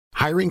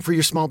Hiring for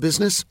your small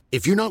business?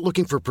 If you're not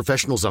looking for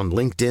professionals on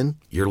LinkedIn,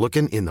 you're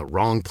looking in the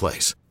wrong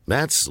place.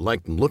 That's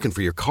like looking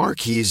for your car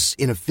keys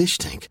in a fish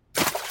tank.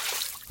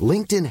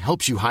 LinkedIn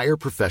helps you hire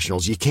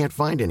professionals you can't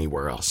find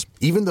anywhere else,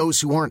 even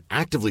those who aren't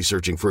actively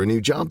searching for a new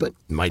job but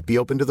might be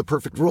open to the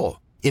perfect role.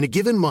 In a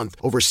given month,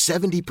 over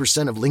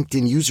 70% of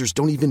LinkedIn users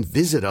don't even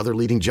visit other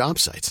leading job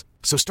sites.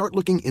 So start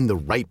looking in the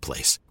right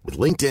place. With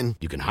LinkedIn,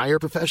 you can hire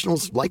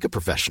professionals like a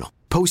professional.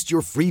 Post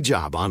your free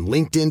job on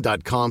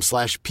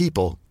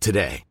linkedin.com/people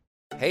today.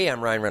 Hey,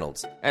 I'm Ryan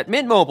Reynolds. At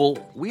Mint Mobile,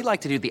 we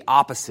like to do the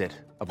opposite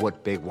of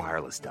what Big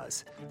Wireless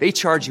does. They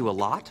charge you a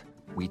lot,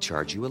 we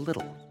charge you a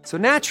little. So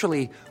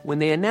naturally, when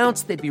they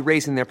announced they'd be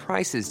raising their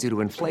prices due to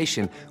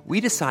inflation,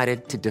 we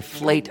decided to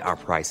deflate our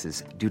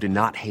prices due to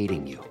not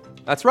hating you.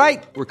 That's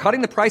right. We're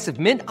cutting the price of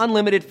Mint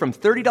Unlimited from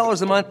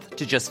 $30 a month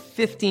to just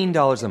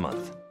 $15 a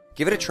month.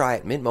 Give it a try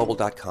at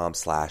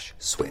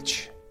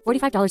mintmobile.com/switch.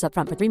 $45 up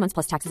front for 3 months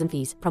plus taxes and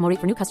fees. Promo rate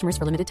for new customers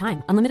for limited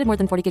time. Unlimited more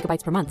than 40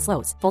 gigabytes per month.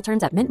 Slows full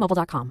terms at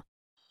mintmobile.com.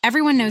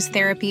 Everyone knows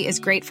therapy is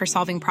great for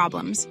solving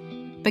problems.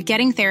 But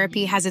getting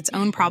therapy has its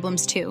own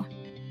problems too.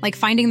 Like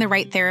finding the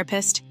right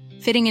therapist,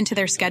 fitting into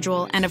their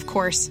schedule, and of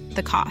course,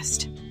 the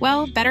cost.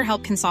 Well,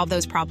 BetterHelp can solve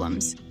those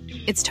problems.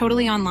 It's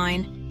totally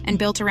online and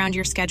built around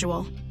your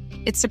schedule.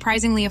 It's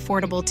surprisingly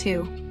affordable,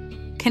 too.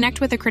 Connect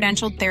with a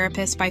credentialed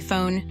therapist by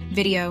phone,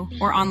 video,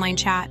 or online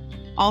chat,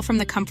 all from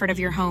the comfort of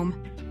your home.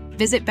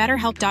 Visit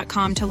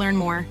BetterHelp.com to learn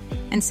more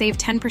and save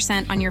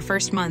 10% on your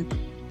first month.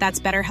 That's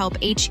BetterHelp,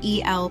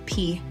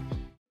 H-E-L-P.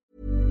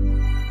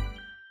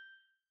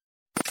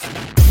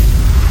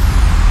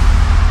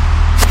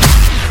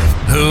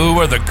 Who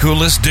are the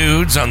coolest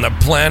dudes on the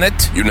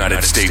planet?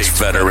 United States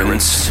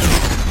veterans.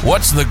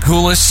 What's the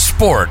coolest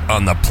sport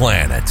on the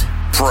planet?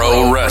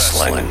 Pro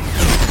wrestling.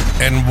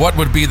 And what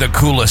would be the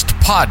coolest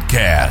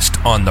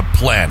podcast on the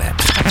planet?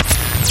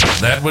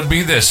 That would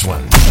be this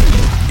one.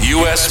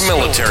 U.S.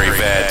 military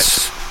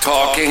vets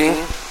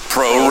talking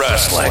pro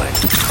wrestling.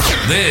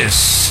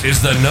 This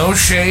is the No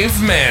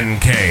Shave Man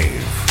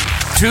Cave.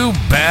 Two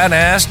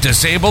badass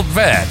disabled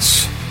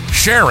vets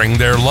sharing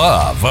their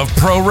love of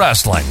pro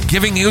wrestling,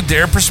 giving you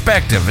their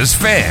perspective as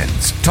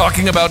fans,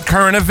 talking about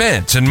current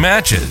events and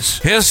matches,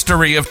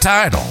 history of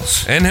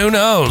titles, and who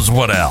knows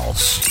what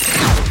else.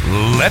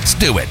 Let's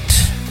do it.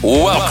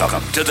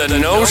 Welcome to the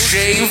No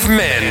Shave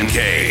Men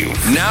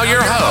Cave. Now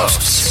your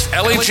hosts,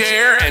 Ellie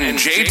Jair and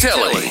Jay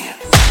Tilley.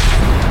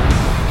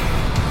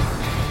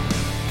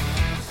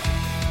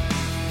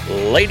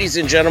 Ladies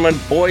and gentlemen,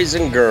 boys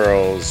and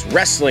girls,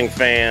 wrestling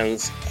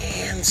fans,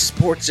 and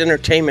sports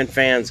entertainment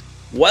fans,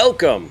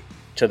 welcome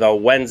to the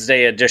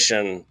Wednesday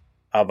edition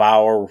of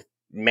our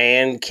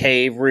Man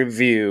Cave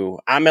Review.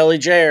 I'm Ellie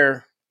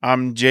Jair.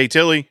 I'm Jay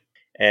Tilley.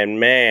 And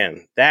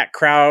man, that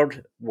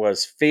crowd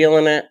was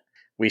feeling it.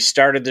 We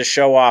started the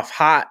show off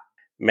hot.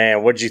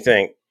 Man, what'd you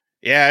think?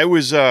 Yeah, it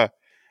was a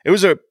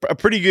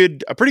pretty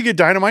good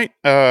Dynamite.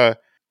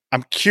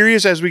 I'm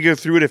curious as we go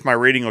through it if my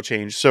rating will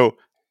change. So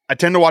I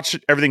tend to watch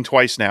everything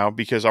twice now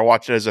because I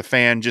watch it as a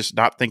fan, just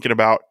not thinking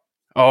about,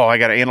 oh, I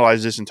got to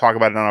analyze this and talk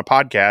about it on a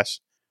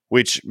podcast,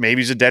 which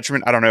maybe is a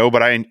detriment. I don't know,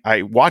 but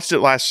I watched it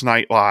last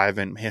night live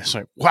and man, it's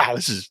like, wow,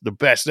 this is the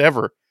best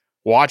ever.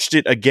 Watched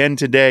it again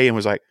today and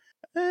was like,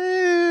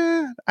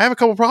 I have a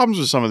couple problems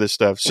with some of this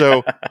stuff.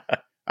 So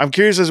I'm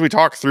curious as we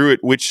talk through it,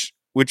 which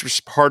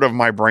part of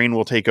my brain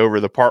will take over,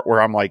 the part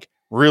where I'm like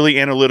really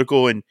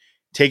analytical and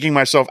taking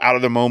myself out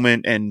of the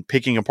moment and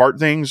picking apart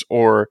things,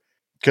 or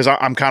because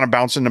I'm kind of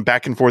bouncing them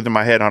back and forth in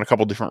my head on a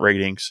couple different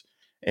ratings.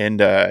 And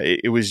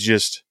it was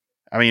just,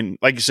 I mean,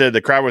 like you said,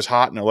 the crowd was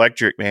hot and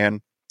electric,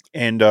 man.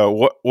 And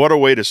what a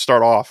way to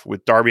start off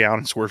with Darby Allin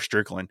and Swerve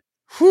Strickland.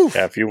 Whew.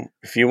 Yeah, if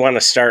you want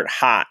to start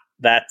hot,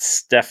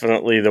 that's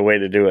definitely the way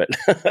to do it.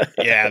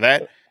 Yeah,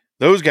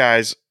 those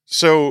guys.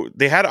 So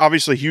they had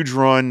obviously a huge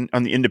run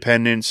on the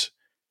independents,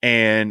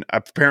 and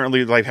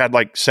apparently they've had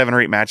like 7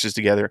 or 8 matches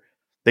together.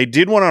 They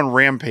did one on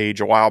Rampage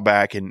a while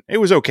back, and it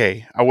was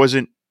okay. I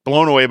wasn't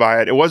blown away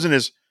by it. It wasn't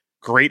as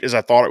great as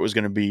I thought it was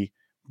going to be.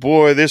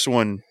 Boy, this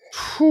one.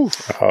 Whew.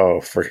 Oh,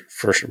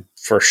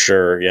 for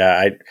sure.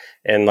 Yeah.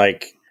 And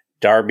like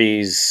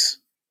Darby's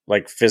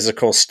like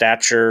physical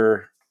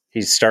stature,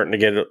 he's starting to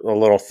get a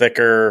little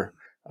thicker.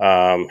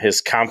 His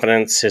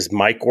confidence, his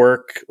mic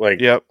work, like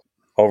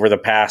over the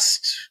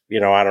past,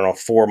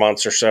 4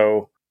 months or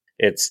so,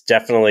 it's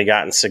definitely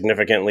gotten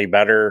significantly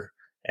better.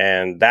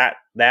 And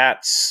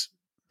that's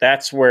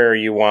where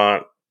you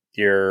want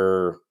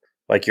your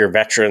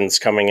veterans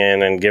coming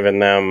in and giving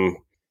them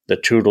the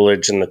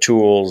tutelage and the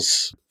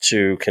tools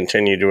to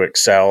continue to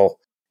excel.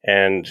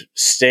 And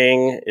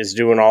Sting is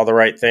doing all the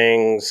right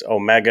things.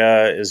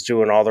 Omega is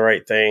doing all the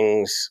right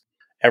things.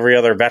 Every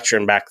other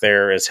veteran back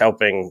there is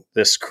helping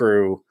this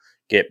crew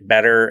get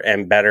better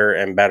and better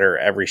and better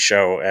every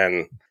show.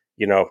 And,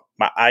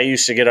 I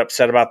used to get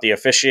upset about the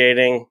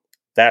officiating.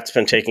 That's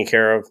been taken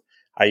care of.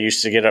 I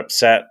used to get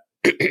upset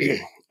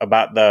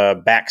about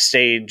the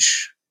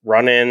backstage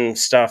run-in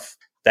stuff.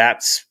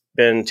 That's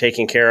been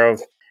taken care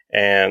of.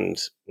 And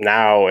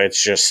now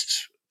it's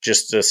just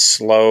a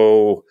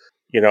slow,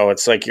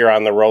 it's like you're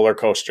on the roller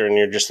coaster and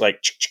you're just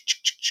like,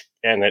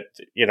 and it,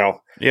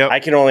 I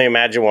can only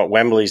imagine what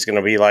Wembley's going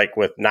to be like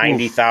with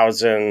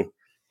 90,000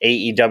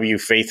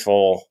 AEW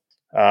faithful,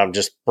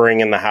 just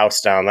bringing the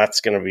house down.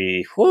 That's going to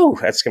be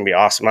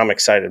awesome. I'm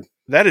excited.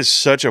 That is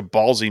such a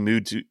ballsy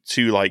move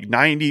to like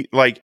 90,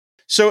 like,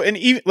 so, and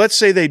even, let's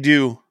say they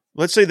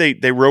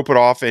rope it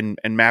off and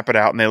map it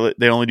out and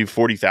they only do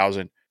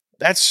 40,000.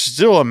 That's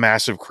still a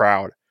massive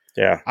crowd.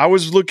 Yeah. I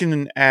was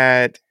looking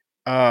at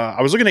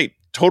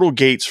total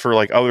gates for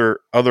like other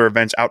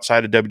events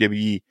outside of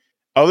WWE,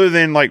 other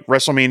than like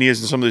WrestleManias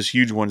and some of those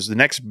huge ones. The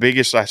next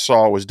biggest I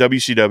saw was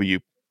WCW,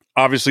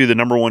 obviously the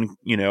number one,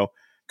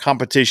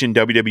 competition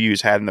WWE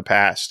has had in the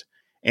past.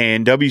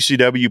 And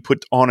WCW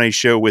put on a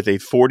show with a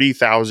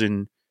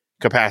 40,000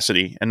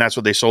 capacity, and that's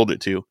what they sold it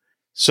to.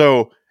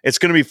 So it's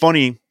going to be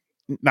funny,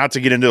 not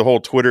to get into the whole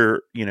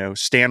Twitter,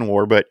 stan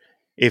war, but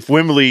if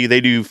Wembley,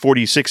 they do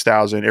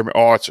 46,000,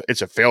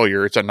 it's a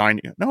failure. It's a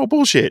 90. No,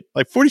 bullshit.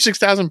 Like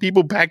 46,000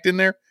 people packed in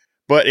there.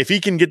 But if he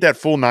can get that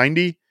full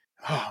 90,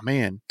 oh,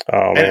 man.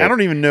 And I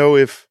don't even know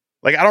I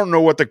don't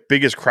know what the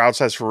biggest crowd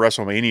size for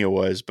WrestleMania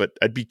was, but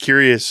I'd be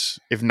curious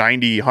if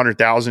 90,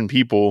 100,000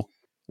 people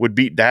would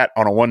beat that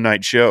on a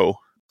one-night show.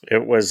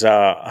 It was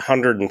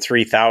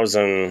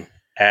 103,000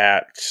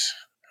 at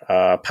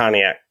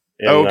Pontiac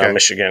in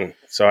Michigan.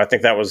 So I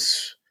think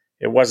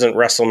it wasn't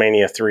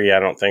WrestleMania 3, I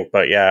don't think,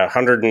 but yeah,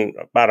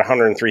 about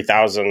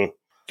 103,000. Can you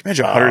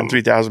imagine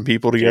 103,000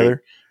 people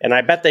together? And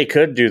I bet they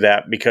could do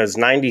that because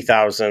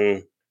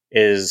 90,000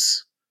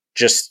 is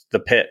just the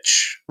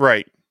pitch.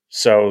 Right.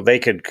 So they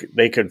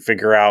could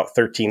figure out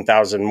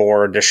 13,000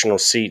 more additional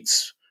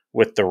seats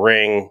with the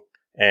ring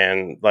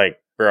and like,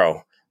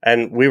 bro.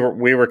 And we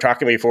were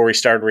talking before we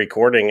started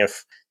recording,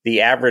 if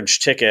the average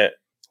ticket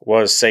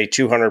was say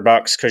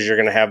 $200 because you're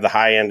going to have the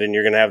high end and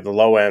you're going to have the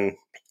low end,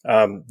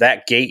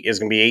 that gate is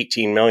going to be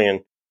 18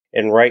 million.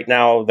 And right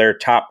now their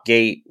top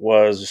gate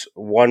was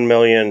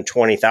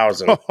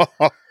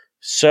 1,020,000.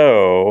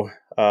 So,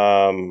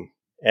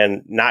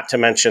 and not to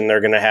mention they're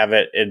going to have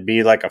it'd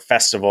be like a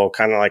festival,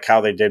 kind of like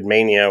how they did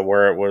Mania,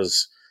 where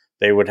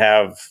they would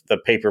have the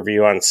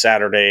pay-per-view on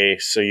Saturday.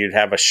 So you'd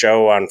have a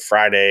show on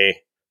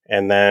Friday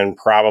and then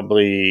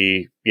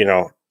probably,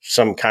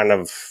 some kind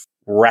of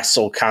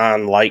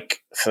WrestleCon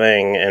like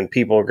thing. And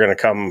people are going to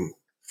come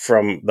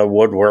from the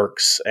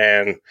woodworks,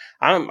 and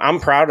I'm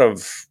proud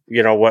of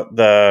what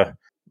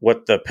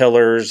the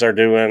pillars are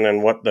doing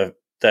and what the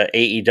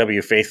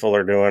AEW faithful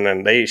are doing,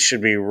 and they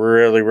should be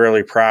really,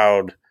 really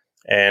proud.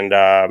 And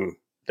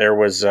there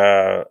was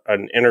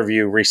an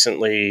interview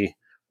recently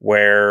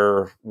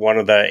where one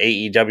of the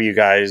AEW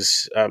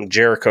guys,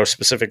 Jericho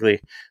specifically,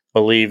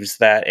 believes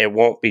that it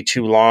won't be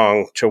too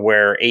long to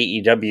where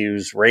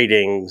AEW's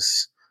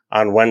ratings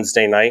on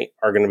Wednesday night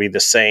are going to be the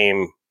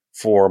same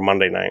for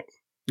Monday night.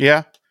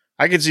 Yeah.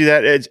 I can see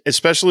that,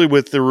 especially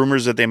with the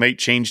rumors that they might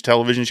change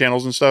television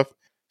channels and stuff.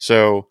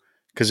 So,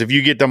 because if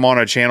you get them on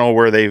a channel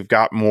where they've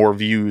got more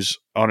views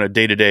on a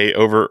day-to-day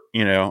over,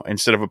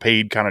 instead of a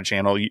paid kind of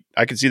channel,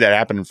 I can see that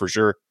happening for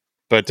sure.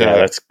 But yeah,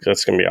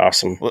 that's going to be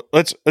awesome.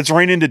 Let's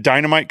rein into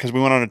Dynamite because we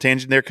went on a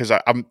tangent there. Because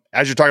I'm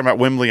as you're talking about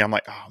Wembley, I'm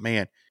like, oh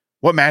man,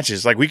 what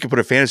matches? Like we could put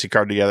a fantasy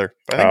card together.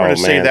 But I think we're going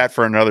to save that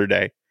for another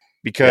day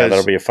because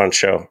that'll be a fun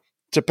show.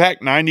 To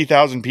pack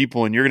 90,000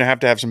 people, and you're going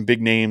to have some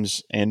big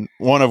names, and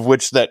one of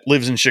which that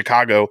lives in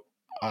Chicago,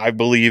 I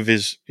believe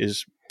is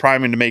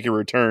priming to make a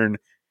return.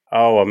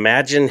 Oh,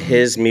 imagine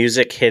his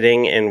music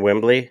hitting in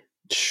Wembley.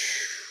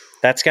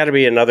 That's got to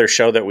be another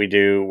show that we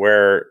do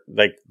where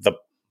like the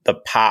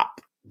pop,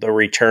 the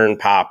return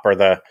pop,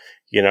 or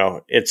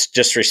it's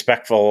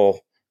disrespectful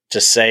to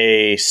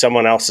say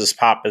someone else's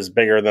pop is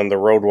bigger than the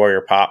Road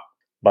Warrior pop,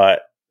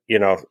 but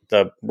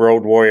the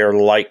Road Warrior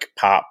like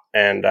pop,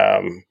 and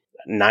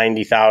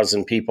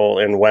 90,000 people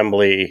in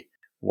Wembley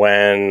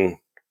when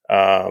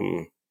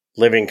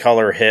Living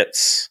Color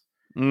hits.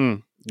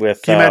 With can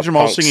you imagine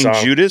them all singing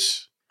song.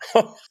 Judas?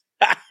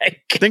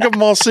 Think of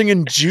them all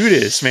singing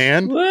Judas,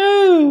 man.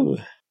 Woo!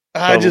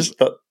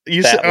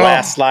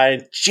 Last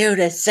line,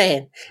 Judas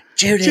in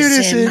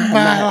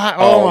my life.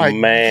 Oh my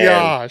man.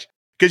 Gosh.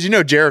 Because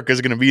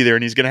Jericho's going to be there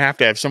and he's going to have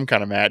some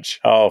kind of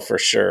match. Oh, for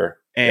sure.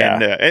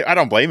 And I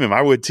don't blame him.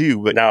 I would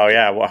too. But no,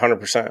 yeah,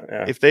 100%.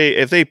 Yeah.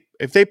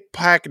 If they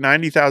pack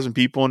 90,000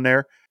 people in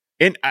there,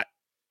 and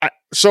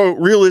so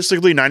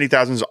realistically,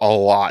 90,000 is a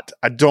lot.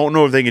 I don't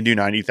know if they can do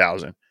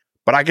 90,000,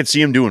 but I could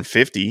see them doing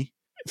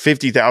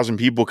 50,000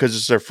 people because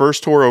it's their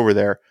first tour over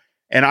there.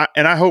 And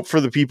I hope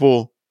for the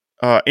people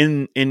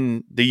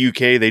in the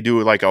UK, they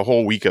do like a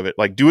whole week of it.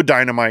 Like do a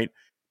Dynamite,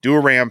 do a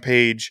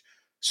Rampage,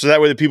 so that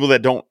way the people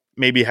that don't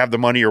maybe have the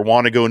money or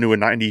want to go into a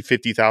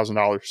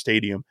 $50,000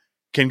 stadium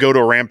can go to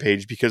a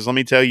Rampage, because let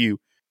me tell you,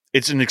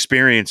 it's an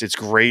experience. It's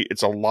great.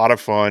 It's a lot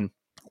of fun.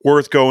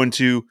 Worth going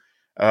to.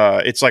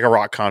 It's like a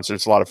rock concert.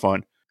 It's a lot of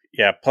fun.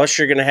 Yeah. Plus,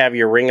 you're going to have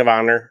your Ring of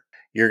Honor.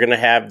 You're going to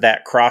have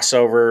that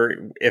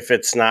crossover. If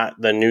it's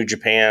not the New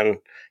Japan,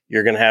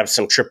 you're going to have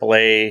some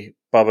AAA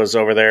Bubba's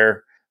over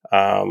there.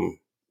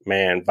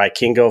 Man,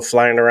 Vikingo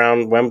flying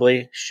around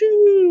Wembley.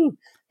 Shoo!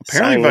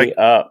 Apparently, Sign me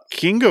up.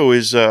 Kingo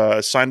is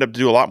signed up to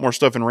do a lot more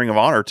stuff in Ring of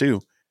Honor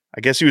too.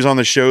 I guess he was on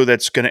the show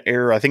that's going to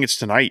air. I think it's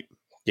tonight.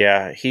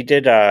 Yeah, he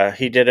did a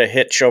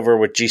hitch over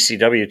with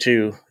GCW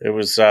too. It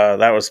was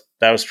that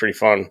was pretty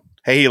fun.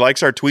 Hey, he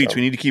likes our tweets. So,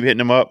 we need to keep hitting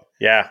him up.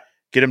 Yeah,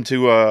 get him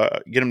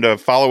to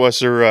follow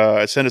us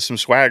or send us some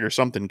swag or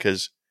something,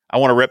 because I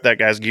want to rep that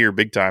guy's gear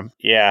big time.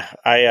 Yeah,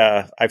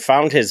 I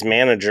found his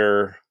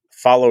manager,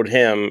 followed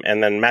him,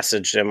 and then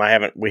messaged him.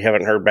 We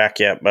haven't heard back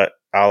yet, but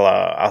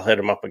I'll hit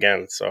him up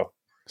again. So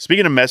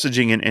speaking of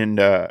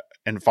messaging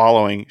and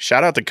following,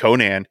 shout out to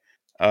Conan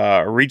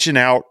reaching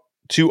out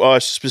to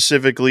us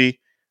specifically,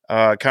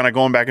 kind of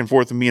going back and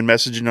forth with me and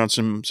messaging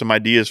on some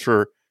ideas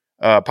for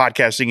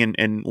podcasting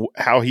and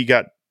how he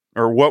got,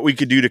 or what we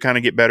could do to kind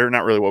of get better.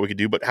 Not really what we could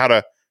do, but how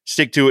to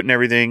stick to it and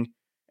everything,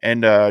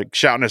 and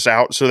shouting us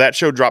out. So that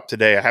show dropped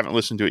today. I haven't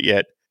listened to it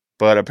yet,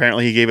 but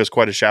apparently he gave us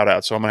quite a shout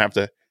out. So I'm gonna have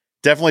to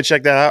definitely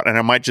check that out, and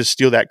I might just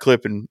steal that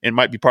clip, and it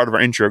might be part of our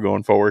intro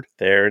going forward.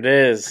 There it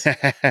is.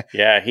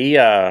 Yeah, he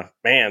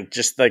man,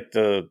 just like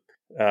the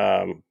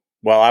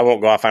well, I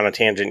won't go off on a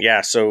tangent.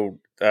 Yeah, so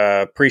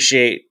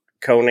appreciate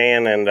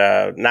Conan,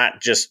 and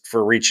not just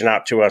for reaching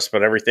out to us,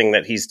 but everything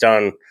that he's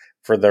done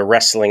for the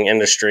wrestling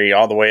industry,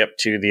 all the way up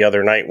to the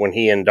other night when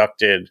he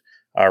inducted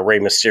Rey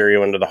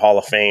Mysterio into the Hall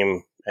of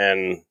Fame.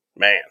 And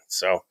man,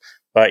 so,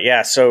 but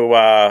yeah,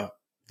 so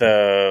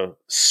the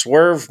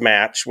Swerve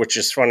match, which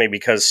is funny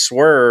because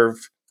Swerve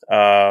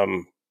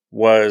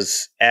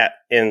was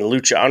in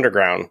Lucha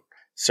Underground.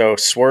 So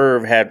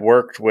Swerve had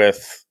worked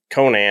with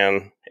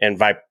Conan and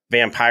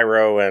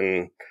Vampiro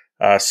and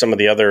some of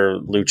the other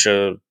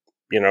Lucha,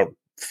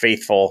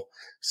 faithful.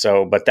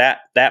 So, but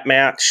that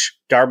match,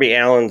 Darby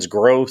Allin's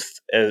growth,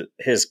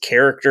 his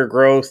character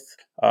growth,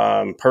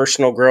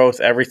 personal growth,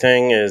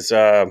 everything is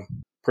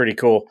pretty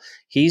cool.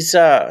 He's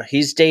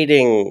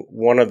dating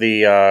one of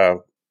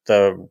the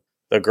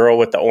girl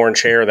with the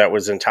orange hair that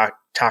was in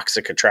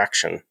Toxic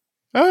Attraction.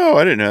 Oh,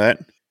 I didn't know that.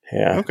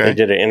 Yeah, okay. They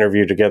did an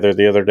interview together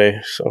the other day.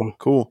 So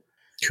cool.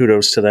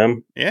 Kudos to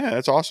them. Yeah,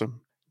 that's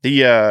awesome.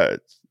 The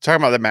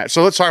talking about that match.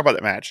 So let's talk about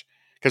that match,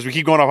 because we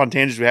keep going off on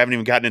tangents. We haven't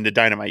even gotten into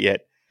Dynamite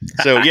yet.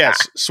 So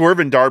yes, Swerve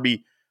and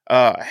Darby,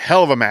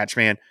 hell of a match,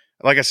 man.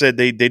 Like I said,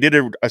 they did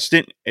a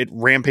stint at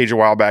Rampage a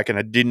while back, and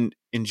I didn't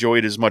enjoy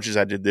it as much as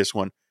I did this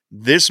one.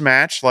 This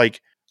match,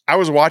 like, I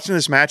was watching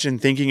this match and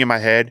thinking in my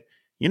head,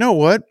 you know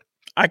what?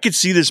 I could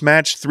see this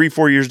match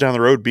 3-4 years down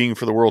the road being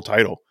for the world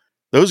title.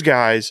 Those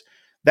guys,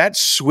 that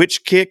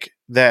switch kick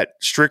that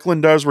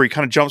Strickland does where he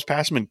kind of jumps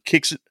past him and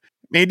kicks it.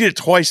 Man, he did it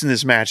twice in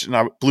this match, and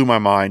I blew my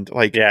mind.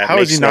 Like, yeah, how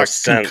is he not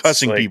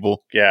concussing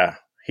people? Yeah,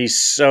 he's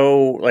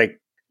so, like,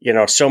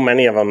 so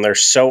many of them, they're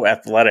so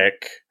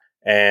athletic,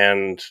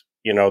 and,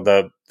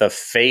 the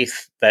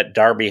faith that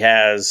Darby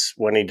has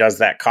when he does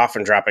that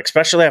coffin drop,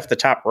 especially off the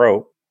top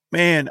rope.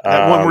 Man,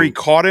 that one where he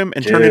caught him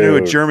and turned into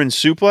a German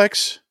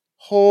suplex.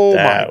 Oh,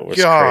 that my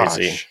gosh.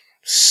 Crazy.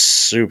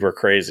 Super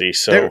crazy.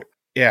 So,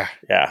 yeah.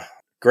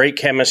 Great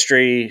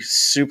chemistry,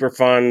 super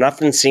fun.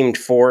 Nothing seemed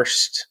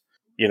forced.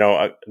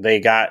 They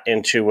got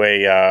into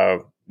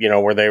a,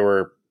 where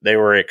they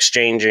were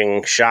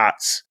exchanging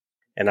shots,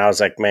 and I was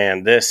like,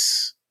 man,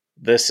 this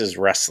is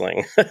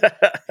wrestling.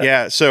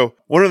 Yeah. So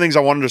one of the things I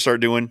wanted to start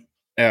doing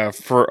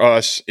for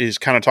us is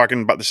kind of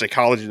talking about the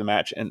psychology of the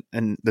match and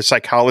the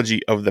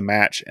psychology of the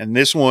match. And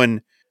this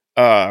one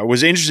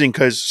was interesting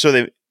because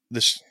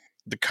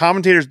the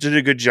commentators did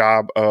a good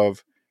job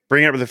of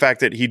bringing up the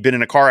fact that he'd been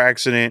in a car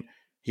accident.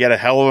 He had a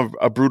hell of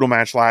a brutal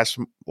match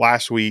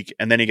last week,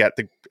 and then he got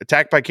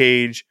attacked by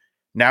Cage.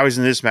 Now he's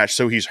in this match,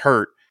 so he's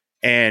hurt.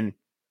 And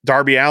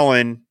Darby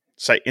Allin,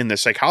 in the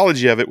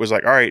psychology of it, was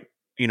like, all right,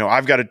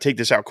 I've got to take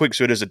this out quick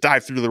so it doesn't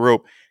dive through the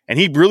rope. And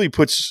he really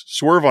puts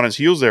Swerve on his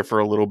heels there for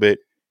a little bit.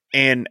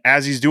 And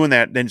as he's doing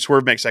that, then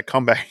Swerve makes that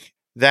comeback.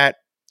 That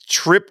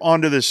trip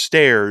onto the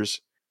stairs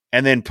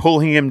and then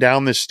pulling him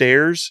down the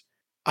stairs,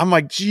 I'm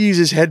like, geez,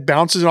 his head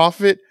bounces off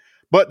of it.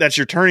 But that's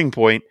your turning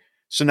point.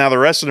 So now the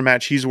rest of the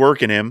match, he's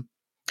working him.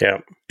 Yeah.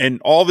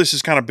 And all this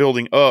is kind of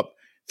building up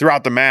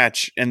throughout the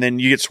match. And then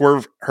you get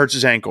Swerve hurts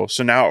his ankle.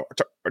 So now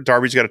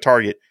Darby's got a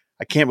target.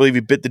 I can't believe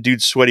he bit the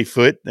dude's sweaty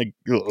foot. Like,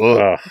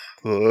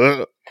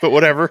 but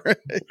whatever.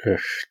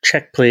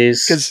 Check,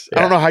 please. Because I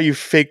don't know how you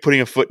fake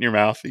putting a foot in your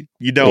mouth.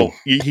 You don't.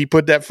 He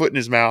put that foot in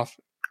his mouth.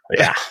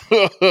 Yeah.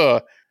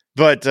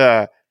 But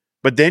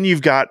then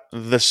you've got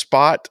the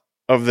spot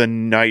of the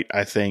night,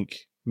 I think.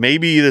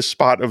 Maybe the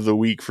spot of the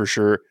week for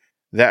sure.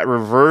 That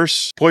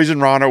reverse Poison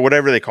Rana,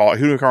 whatever they call it,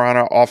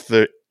 Hurricanrana off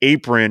the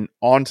apron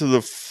onto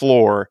the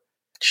floor.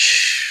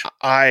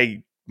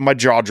 My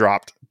jaw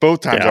dropped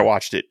both times I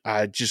watched it.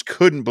 I just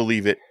couldn't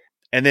believe it.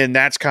 And then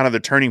that's kind of the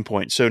turning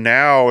point. So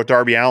now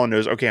Darby Allin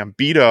knows, okay, I'm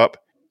beat up.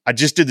 I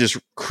just did this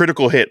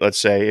critical hit, let's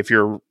say, if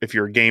you're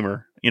a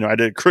gamer. I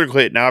did a critical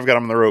hit. Now I've got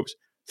him on the ropes.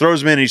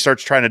 Throws him in and he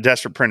starts trying to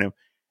desperate print him.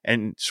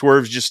 And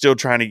Swerve's just still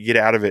trying to get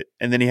out of it.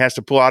 And then he has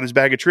to pull out his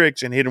bag of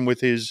tricks and hit him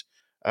with his,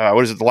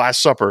 the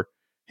Last Supper,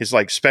 his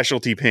like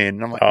specialty pin.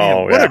 And I'm like,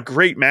 man, what a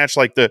great match.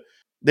 Like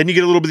then you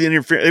get a little bit of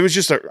interference. It was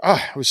just it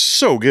was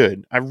so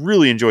good. I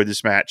really enjoyed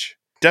this match.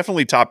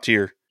 definitely top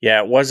tier.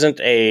 Yeah, it wasn't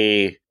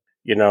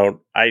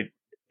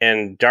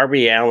and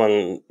Darby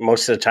Allin,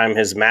 most of the time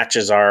his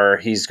matches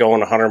he's going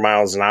 100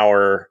 miles an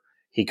hour,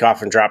 he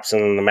cough and drops,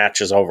 and then the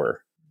match is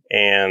over.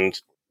 And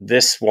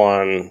this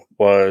one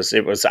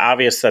it was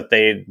obvious that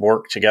they'd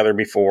worked together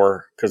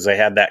before because they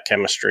had that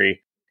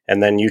chemistry.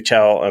 And then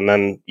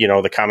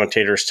the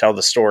commentators tell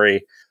the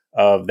story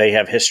of they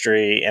have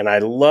history. And I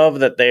love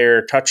that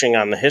they're touching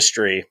on the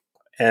history,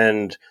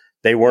 and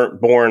they weren't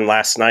born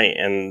last night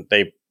and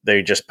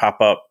they just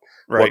pop up.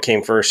 Right. What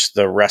came first,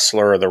 the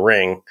wrestler or the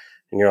ring?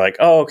 And you're like,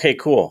 oh, okay,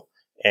 cool.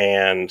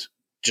 And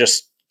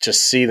just to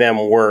see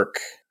them work,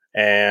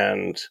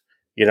 and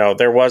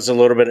there was a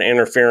little bit of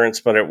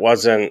interference, but it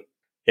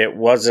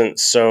wasn't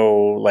so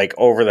like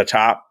over the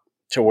top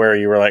to where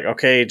you were like,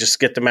 okay, just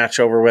get the match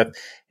over with.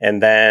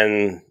 And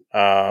then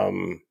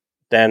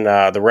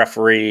the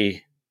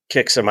referee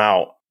kicks him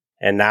out,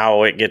 and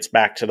now it gets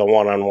back to the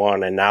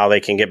one-on-one, and now they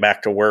can get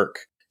back to work.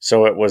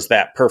 So it was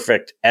that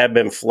perfect ebb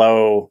and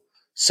flow.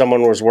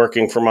 Someone was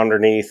working from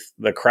underneath.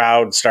 The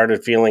crowd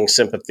started feeling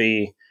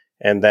sympathy.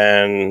 And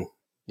then,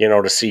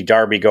 to see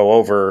Darby go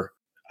over,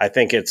 I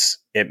think it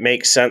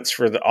makes sense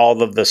for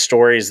all of the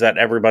stories that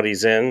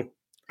everybody's in.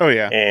 Oh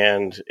yeah.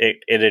 And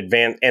it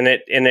advanced, and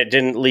it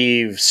didn't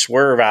leave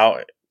Swerve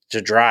out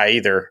to dry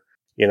either,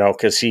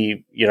 cause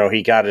he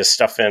got his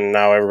stuff in.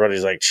 Now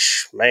everybody's like,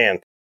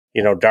 man,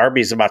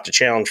 Darby's about to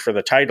challenge for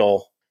the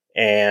title,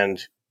 and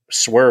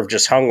Swerve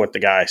just hung with the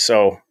guy.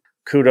 So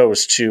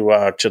kudos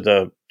to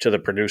the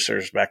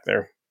producers back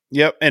there.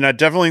 Yep. And I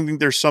definitely think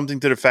there's something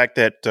to the fact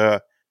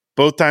that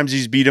both times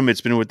he's beat him,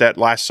 it's been with that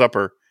Last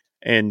Supper.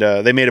 And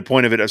they made a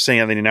point of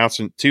saying on the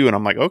announcement too. And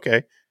I'm like,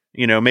 okay,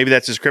 maybe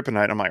that's his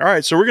kryptonite. I'm like, all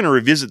right, so we're going to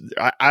revisit.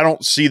 I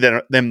don't see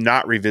them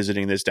not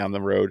revisiting this down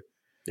the road.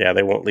 Yeah,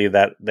 they won't leave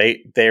that.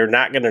 They're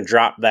not going to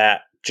drop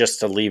that just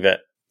to leave it.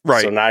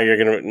 Right. So now you're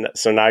going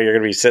to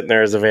be sitting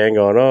there as a fan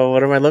going, oh,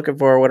 what am I looking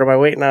for? What am I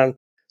waiting on?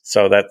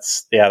 So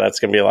that's going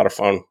to be a lot of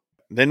fun.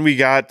 Then we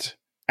got,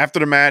 after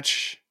the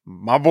match,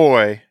 my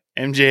boy,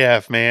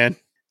 MJF, man,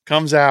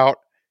 comes out,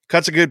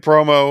 cuts a good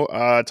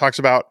promo, talks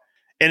about,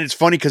 and it's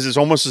funny because it's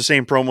almost the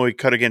same promo he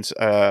cut against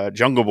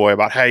Jungle Boy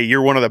about, hey,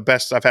 you're one of the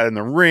best I've had in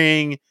the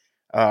ring.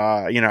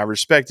 I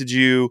respected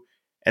you.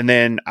 And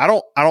then I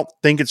don't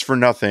think it's for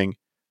nothing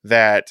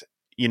that,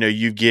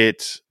 you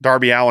get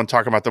Darby Allin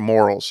talking about the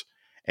morals.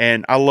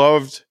 And I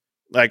loved,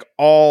 like,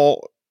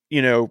 all,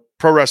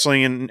 pro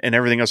wrestling and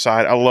everything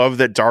aside, I love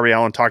that Darby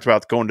Allin talked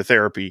about going to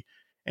therapy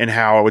and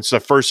how it's the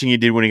first thing he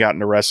did when he got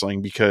into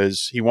wrestling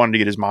because he wanted to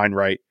get his mind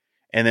right.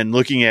 And then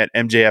looking at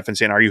MJF and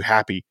saying, are you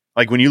happy?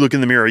 Like, when you look in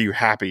the mirror, are you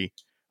happy?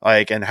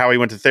 Like, and how he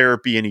went to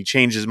therapy and he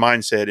changed his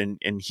mindset,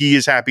 and he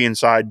is happy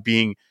inside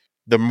being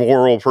the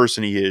moral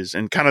person he is.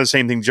 And kind of the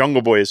same thing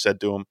Jungle Boy has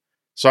said to him.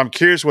 So I'm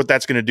curious what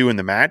that's going to do in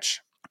the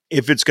match.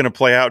 If it's going to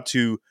play out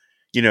to,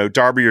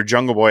 Darby or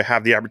Jungle Boy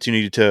have the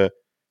opportunity to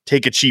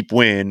take a cheap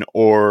win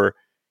or,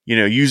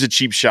 use a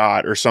cheap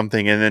shot or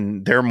something, and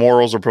then their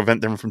morals will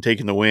prevent them from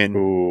taking the win.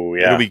 Ooh,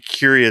 yeah. It'll be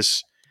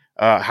curious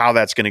how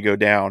that's going to go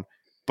down.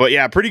 But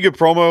yeah, pretty good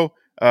promo.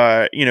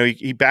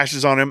 He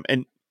bashes on him.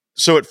 And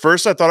so at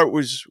first I thought it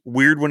was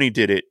weird when he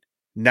did it.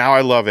 Now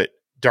I love it.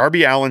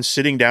 Darby Allin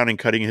sitting down and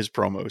cutting his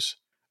promos.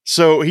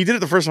 So he did it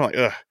the first time, I'm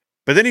like, ugh.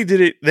 But then he did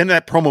it. Then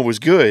that promo was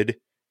good.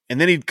 And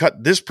then he'd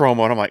cut this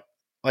promo, and I'm like,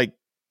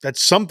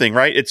 that's something,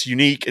 right? It's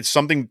unique. It's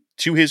something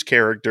to his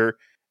character.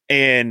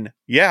 And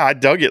yeah, I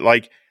dug it.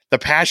 Like, the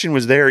passion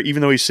was there,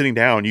 even though he's sitting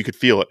down, you could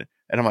feel it.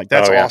 And I'm like,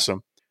 that's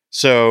awesome.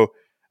 So,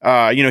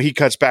 he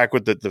cuts back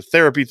with the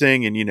therapy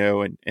thing, and,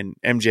 and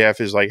MJF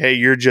is like, hey,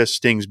 you're just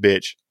Sting's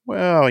bitch.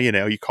 Well,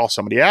 you call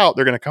somebody out,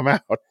 they're going to come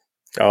out.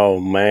 Oh,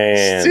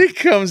 man. Sting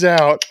comes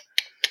out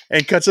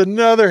and cuts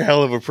another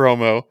hell of a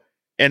promo.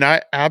 And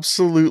I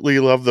absolutely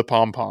love the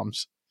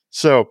pom-poms.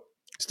 So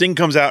Sting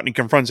comes out and he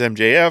confronts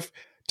MJF,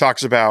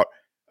 talks about,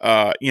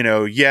 I'm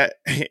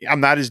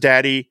not his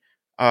daddy.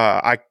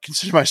 I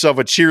consider myself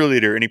a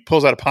cheerleader, and he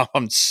pulls out a pom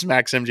and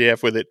smacks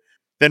MJF with it.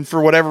 Then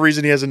for whatever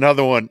reason, he has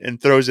another one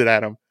and throws it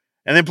at him,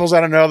 and then pulls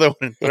out another one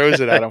and throws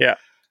it at him. Yeah.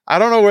 I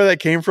don't know where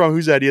that came from,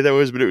 whose idea that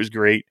was, but it was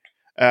great.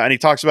 And he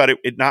talks about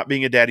it not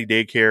being a daddy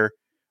daycare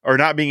or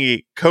not being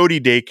a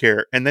Cody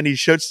daycare. And then he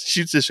shoots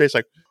his face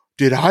like,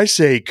 did I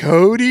say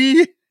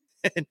Cody?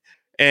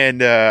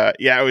 and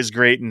it was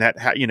great. And that,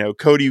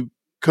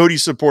 Cody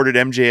supported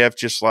MJF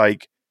just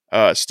like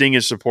Sting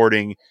is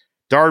supporting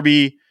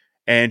Darby.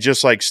 And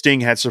just like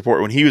Sting had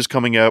support when he was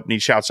coming up, and he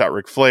shouts out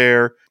Ric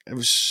Flair. It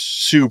was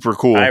super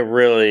cool. I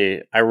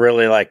really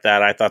like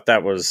that. I thought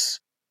that was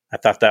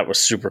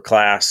super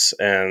class.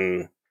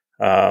 And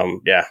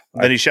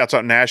Then he shouts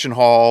out Nash and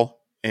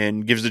Hall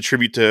and gives the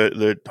tribute to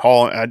the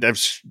Hall.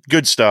 That's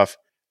good stuff.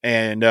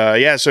 And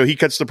so he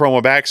cuts the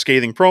promo back,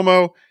 scathing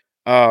promo.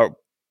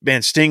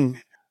 Man,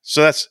 Sting.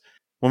 So that's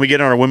when we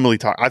get on our Wembley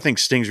talk. I think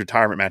Sting's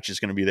retirement match is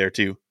going to be there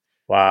too.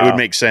 Wow, it would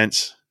make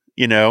sense.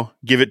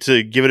 Give it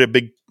a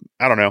big.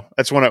 I don't know.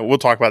 That's when we'll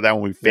talk about that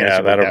when we finish.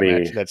 Yeah, that'll be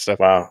match, that stuff.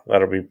 Wow,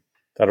 that'll be.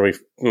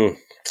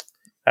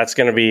 That's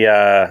going to be.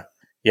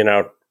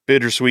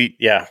 Bittersweet.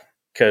 Yeah,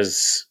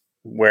 because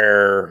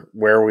where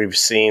we've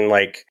seen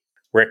like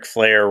Ric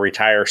Flair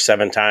retire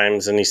 7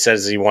 times, and he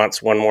says he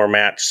wants one more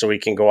match so he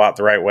can go out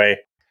the right way.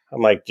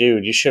 I'm like,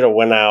 dude, you should have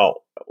went out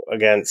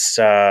against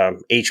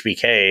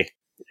HBK.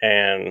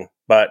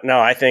 But no,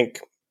 I think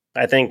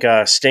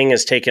Sting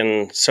has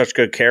taken such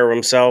good care of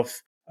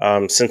himself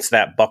since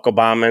that buckle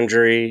bomb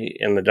injury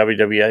in the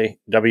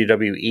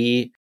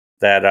WWE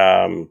that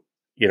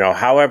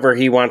however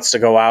he wants to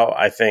go out,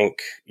 I think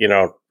he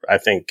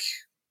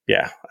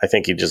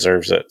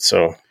deserves it.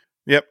 So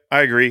yep,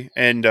 I agree.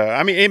 And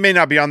I mean, it may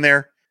not be on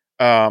there.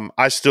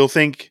 I still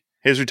think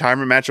his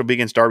retirement match will be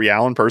against Darby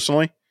Allin.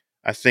 Personally,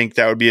 I think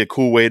that would be a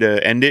cool way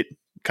to end it,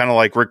 kind of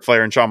like Ric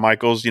Flair and Shawn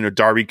Michaels.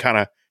 Darby kind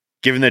of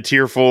giving the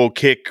tearful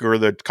kick or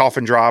the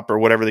coffin drop or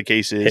whatever the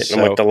case is.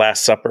 Hitting him with the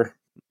Last Supper.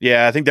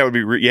 Yeah, I think that would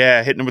be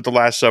hitting him with the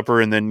Last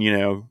Supper and then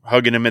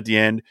hugging him at the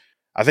end.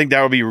 I think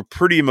that would be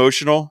pretty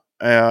emotional.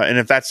 And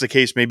if that's the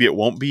case, maybe it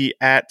won't be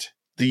at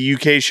the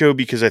UK show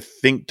because I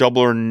think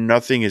Double or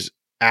Nothing is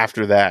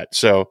after that.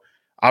 So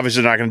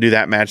obviously not going to do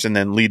that match and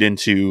then lead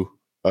into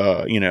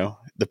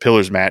the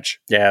Pillars match.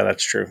 Yeah,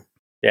 that's true.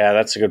 Yeah,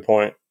 that's a good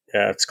point.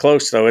 Yeah, it's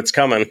close though. It's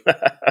coming.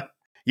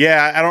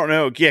 Yeah, I don't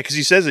know. Yeah, because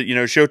he says it,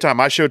 Showtime.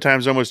 My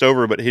Showtime's almost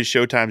over, but his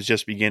Showtime's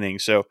just beginning.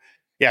 So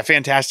yeah,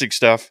 fantastic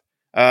stuff.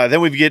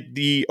 Then we get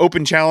the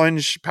open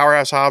challenge,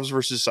 Powerhouse Hobbs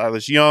versus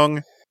Silas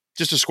Young.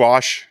 Just a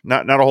squash.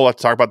 Not a whole lot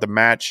to talk about the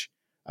match.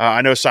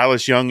 I know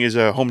Silas Young is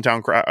a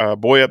hometown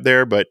boy up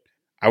there, but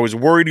I was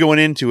worried going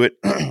into it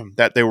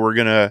that they were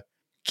going to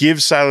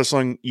give Silas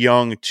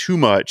Young too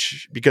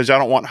much because I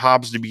don't want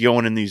Hobbs to be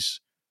going in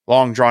these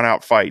long,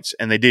 drawn-out fights,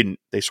 and they didn't.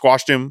 They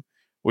squashed him,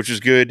 which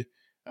was good.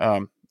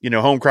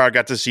 Home crowd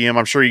got to see him.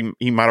 I'm sure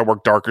he might have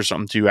worked dark or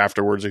something too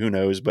afterwards, who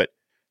knows, but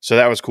so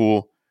that was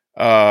cool.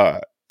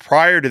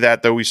 Prior to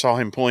that, though, we saw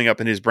him pulling up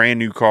in his brand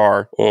new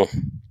car. Oh.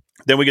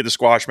 Then we get the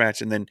squash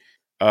match, and then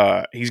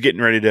he's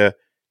getting ready to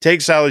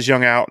take Silas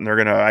Young out, and they're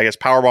going to, I guess,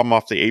 powerbomb him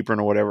off the apron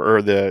or whatever,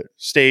 or the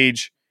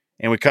stage,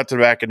 and we cut to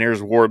the back, and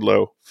there's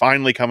Wardlow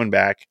finally coming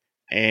back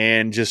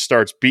and just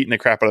starts beating the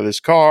crap out of this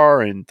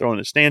car and throwing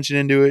a stanchion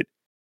into it.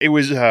 It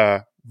was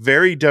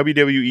very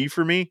WWE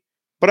for me,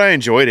 but I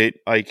enjoyed it.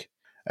 Like,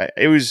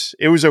 it was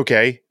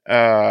okay.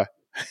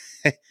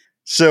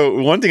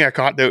 So one thing I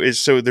caught though is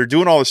so they're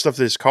doing all this stuff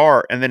to this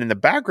car, and then in the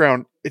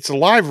background it's a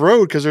live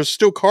road because there's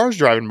still cars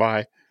driving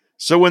by.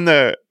 So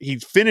when he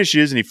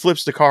finishes and he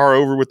flips the car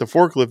over with the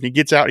forklift and he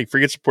gets out and he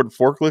forgets to put the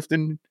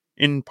forklift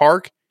in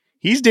park,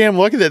 he's damn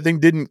lucky that thing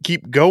didn't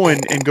keep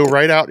going and go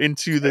right out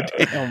into the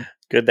damn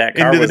good that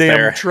car into was the damn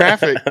there.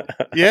 traffic.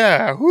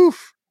 Yeah,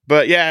 woof.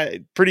 But yeah,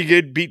 pretty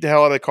good. Beat the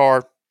hell out of the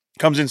car.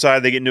 Comes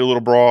inside. They get into a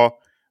little brawl.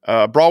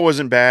 Brawl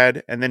wasn't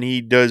bad, and then he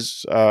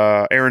does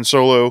Aaron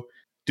Solo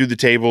do the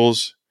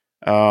tables.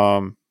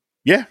 Did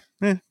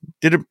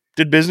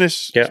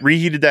business. Yeah.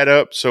 Reheated that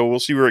up, so we'll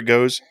see where it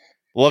goes.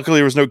 Luckily,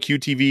 there was no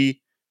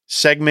QTV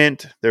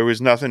segment. There was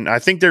nothing. I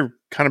think they're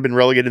kind of been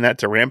relegating that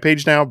to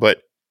Rampage now,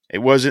 but it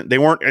wasn't. They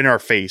weren't in our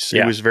face.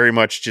 Yeah. It was very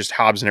much just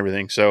Hobbs and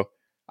everything. So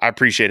I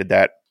appreciated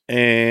that.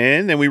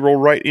 And then we roll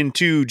right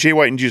into Jay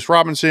White and Juice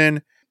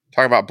Robinson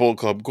talking about Bullet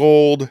Club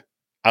Gold.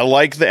 I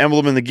like the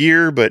emblem and the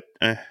gear, but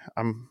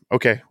I'm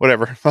okay.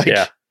 Whatever.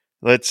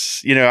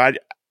 Let's.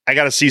 I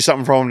got to see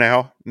something from them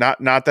now.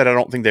 Not that I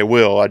don't think they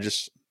will. I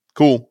just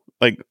cool.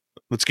 Like,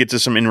 let's get to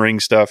some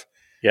in-ring stuff.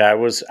 Yeah,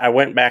 I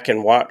went back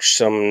and watched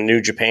some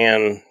New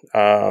Japan.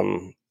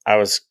 I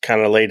was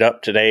kind of laid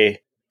up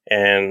today,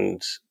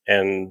 and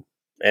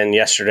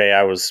yesterday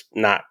I was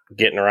not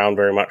getting around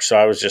very much, so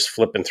I was just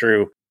flipping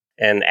through.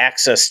 And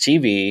Access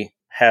TV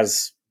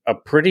has a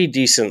pretty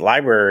decent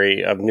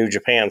library of New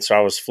Japan, so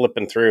I was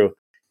flipping through,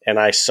 and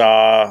I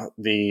saw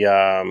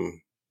a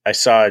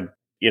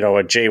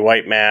Jay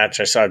White match.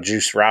 I saw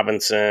Juice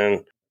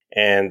Robinson,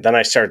 and then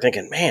I started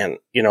thinking, man,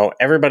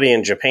 everybody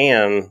in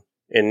Japan.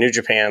 In New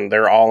Japan,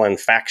 they're all in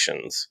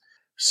factions.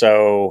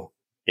 So,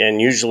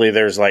 and usually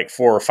there's like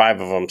 4 or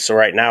 5 of them. So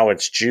right now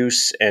it's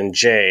Juice and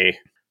Jay.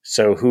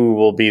 So who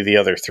will be the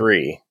other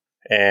 3?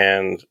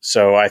 And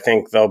so I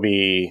think there'll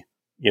be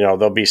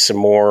some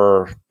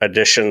more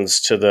additions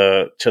to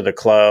the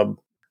club.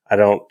 I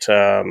don't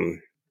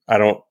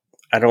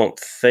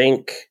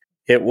think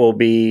it will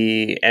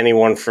be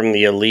anyone from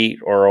the Elite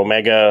or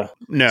Omega.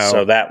 No.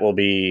 So that'll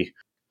be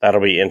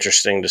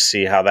interesting to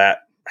see how that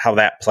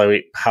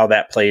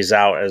plays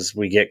out as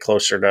we get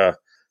closer to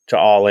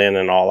All In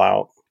and All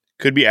Out.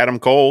 Could be Adam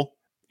Cole,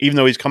 even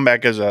though he's come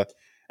back as a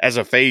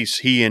face.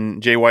 He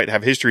and Jay White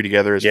have history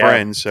together as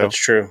friends. So that's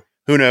true.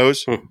 Who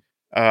knows?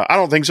 I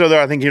don't think so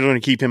though. I think he's going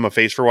to keep him a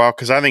face for a while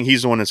because I think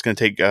he's the one that's going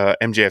to take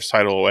MJF's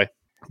title away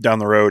down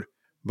the road.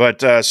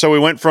 But so we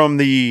went from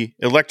the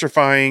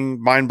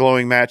electrifying,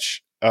 mind-blowing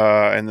match,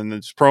 and then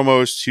there's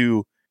promos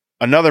to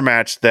another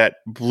match that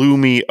blew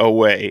me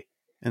away.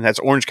 And that's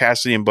Orange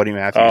Cassidy and Buddy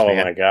Matthews. Oh,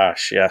 my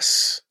gosh,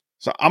 yes.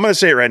 So I'm going to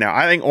say it right now.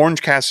 I think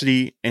Orange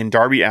Cassidy and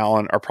Darby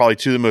Allin are probably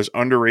 2 of the most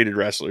underrated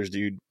wrestlers,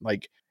 dude.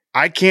 Like,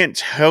 I can't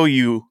tell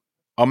you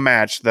a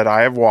match that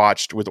I have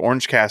watched with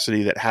Orange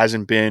Cassidy that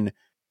hasn't been,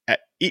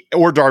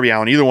 or Darby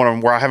Allin, either one of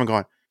them, where I haven't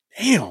gone,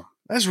 damn,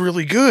 that's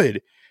really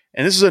good.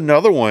 And this is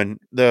another one,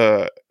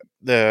 the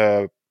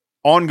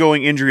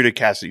ongoing injury to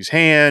Cassidy's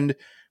hand,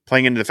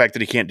 playing into the fact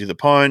that he can't do the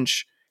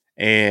punch,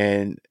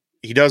 and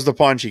he does the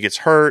punch, he gets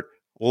hurt.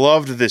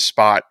 Loved this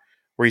spot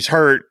where he's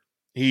hurt.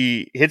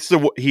 He hits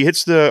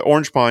the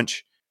orange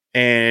punch,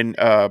 and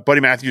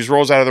Buddy Matthews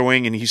rolls out of the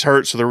ring, and he's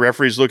hurt. So the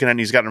referee's looking at it, and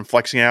he's got him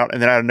flexing out,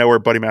 and then out of nowhere,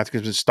 Buddy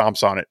Matthews just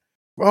stomps on it.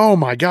 Oh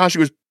my gosh, it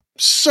was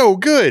so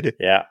good.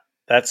 Yeah,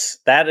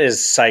 that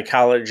is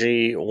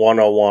psychology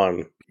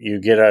 101. You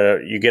get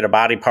a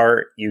body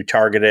part, you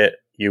target it,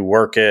 you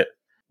work it.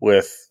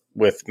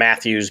 With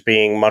Matthews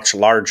being much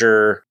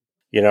larger,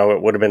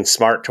 it would have been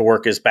smart to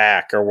work his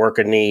back or work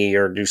a knee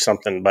or do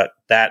something, but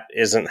that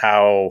isn't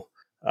how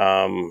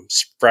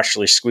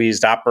freshly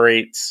squeezed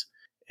operates.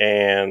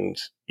 And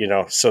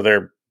so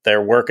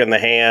they're working the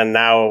hand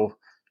now.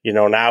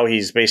 Now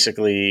he's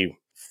basically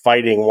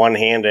fighting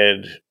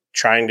one-handed,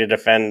 trying to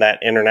defend that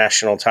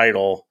international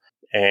title.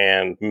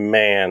 And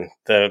man,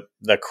 the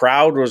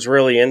crowd was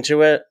really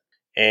into it.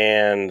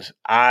 And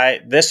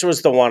this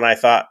was the one I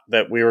thought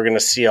that we were going to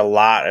see a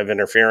lot of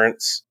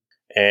interference.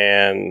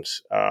 And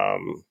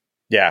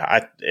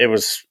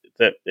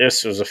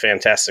this was a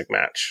fantastic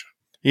match.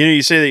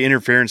 You say the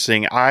interference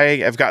thing. I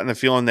have gotten the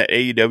feeling that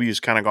AEW has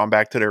kind of gone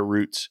back to their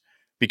roots,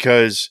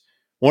 because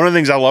one of the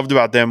things I loved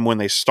about them when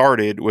they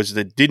started was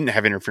they didn't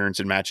have interference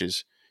in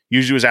matches.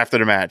 Usually it was after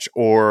the match,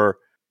 or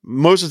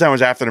most of the time it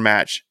was after the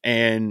match.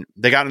 And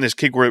they got in this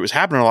kick where it was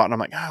happening a lot. And I'm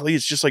like, golly,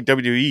 it's just like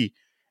WWE.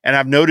 And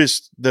I've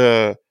noticed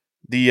the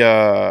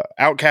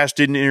Outcast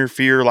didn't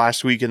interfere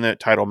last week in the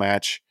title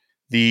match.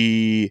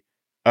 The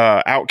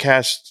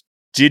Outcast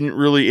didn't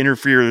really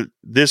interfere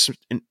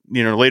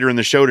later in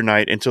the show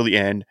tonight until the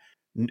end.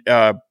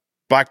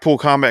 Blackpool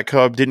Combat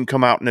Club didn't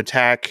come out and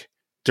attack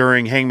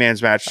during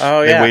Hangman's match.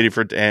 Oh, They yeah. waited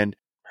for it to end.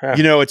 Huh.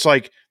 It's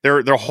like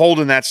they're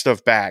holding that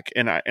stuff back,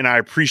 and I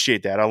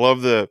appreciate that. I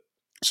love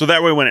so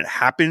that way when it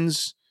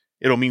happens,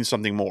 it'll mean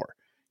something more.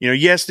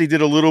 Yes, they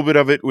did a little bit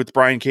of it with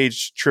Brian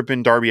Cage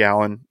tripping Darby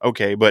Allin.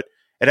 Okay, but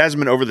it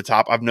hasn't been over the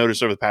top. I've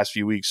noticed over the past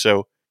few weeks.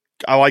 So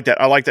I like that.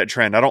 I like that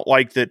trend. I don't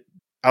like that.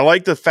 I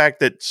like the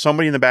fact that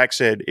somebody in the back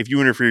said, if you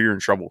interfere, you're in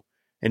trouble.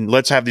 And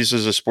let's have this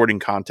as a sporting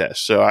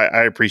contest. So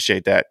I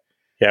appreciate that.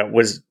 Yeah.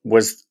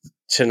 Was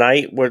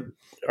tonight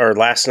or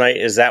last night?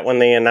 Is that when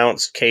they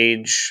announced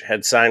Cage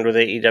had signed with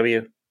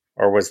AEW,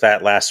 or was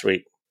that last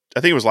week?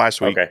 I think it was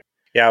last week. Okay.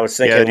 Yeah, I was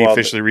thinking. Yeah, he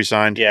officially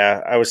re-signed.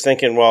 Yeah, I was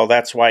thinking. Well,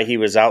 that's why he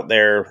was out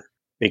there,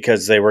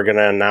 because they were going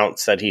to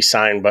announce that he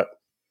signed. But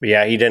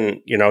yeah, he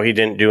didn't. He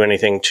didn't do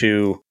anything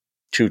too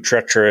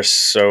treacherous.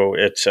 So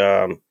it's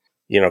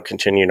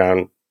continued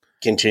on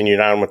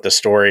with the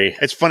story.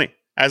 It's funny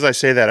as I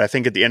say that. I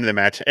think at the end of the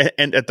match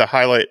and at the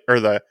highlight or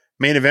the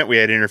main event, we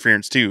had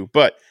interference too.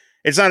 But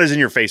it's not as in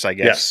your face, I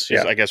guess.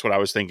 Yes, yeah. I guess what I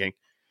was thinking.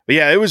 But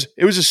yeah, it was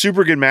a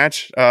super good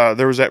match.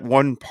 There was that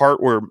one part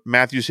where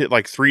Matthews hit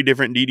like 3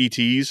 different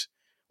DDTs.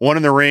 One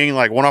in the ring,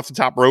 like one off the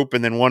top rope,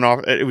 and then one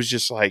off. It was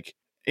just like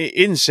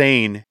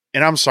insane.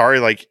 And I'm sorry,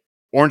 like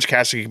Orange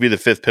Cassidy could be the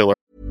 5th pillar.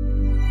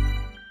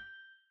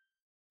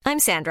 I'm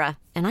Sandra,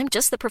 and I'm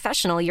just the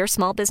professional your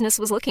small business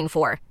was looking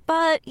for.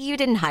 But you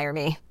didn't hire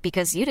me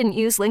because you didn't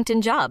use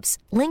LinkedIn Jobs.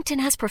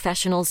 LinkedIn has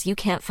professionals you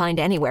can't find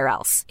anywhere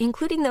else,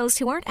 including those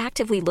who aren't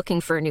actively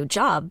looking for a new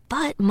job,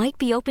 but might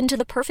be open to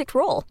the perfect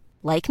role,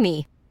 like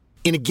me.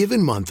 In a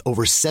given month,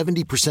 over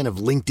 70% of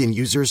LinkedIn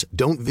users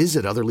don't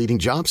visit other leading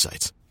job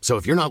sites. So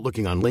if you're not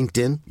looking on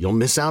LinkedIn, you'll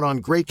miss out on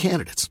great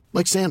candidates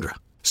like Sandra.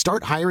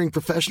 Start hiring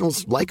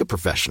professionals like a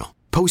professional.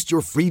 Post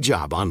your free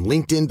job on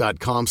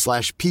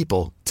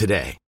linkedin.com/people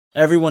today.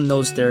 Everyone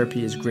knows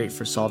therapy is great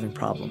for solving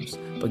problems,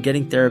 but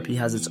getting therapy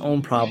has its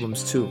own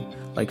problems too,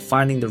 like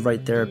finding the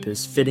right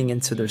therapist, fitting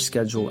into their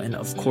schedule, and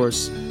of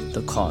course,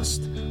 the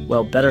cost.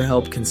 Well,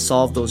 BetterHelp can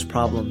solve those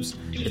problems.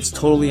 It's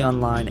totally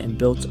online and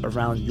built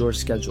around your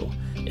schedule.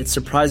 It's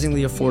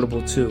surprisingly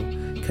affordable too.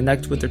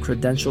 Connect with a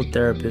credentialed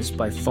therapist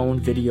by phone,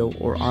 video,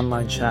 or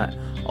online chat,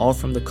 all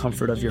from the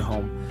comfort of your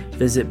home.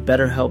 Visit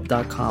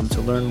BetterHelp.com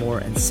to learn more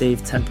and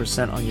save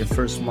 10% on your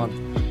first month.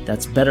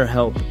 That's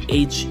BetterHelp,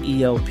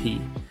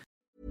 H-E-L-P.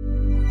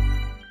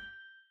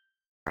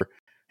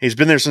 He's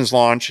been there since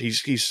launch.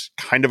 He's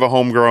kind of a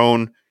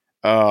homegrown,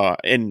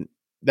 and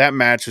that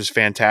match was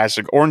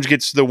fantastic. Orange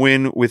gets the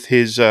win with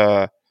his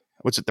the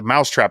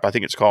mousetrap, I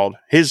think it's called.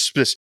 His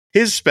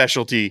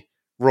specialty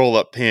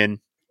roll-up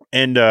pin.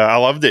 And I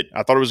loved it.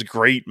 I thought it was a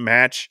great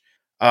match.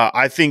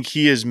 I think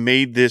he has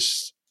made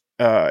this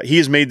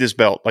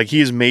belt. Like, he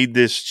has made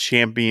this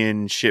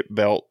championship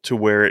belt to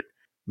where it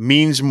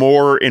means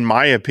more, in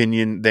my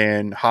opinion,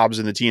 than Hobbs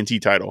in the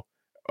TNT title.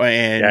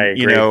 And,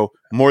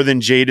 more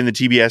than Jade in the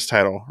TBS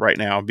title right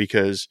now,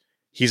 because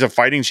he's a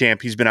fighting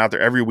champ. He's been out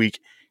there every week.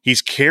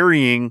 He's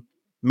carrying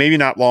maybe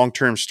not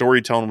long-term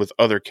storytelling with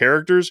other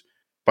characters,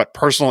 but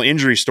personal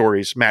injury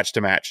stories match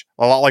to match.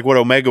 A lot like what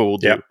Omega will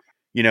do.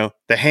 Yep.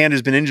 The hand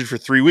has been injured for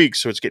 3 weeks,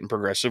 so it's getting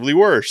progressively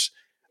worse.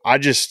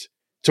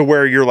 To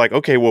where you're like,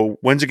 okay, well,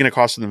 when's it going to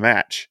cost him the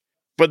match?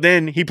 But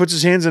then he puts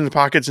his hands in his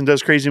pockets and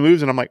does crazy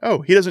moves, and I'm like,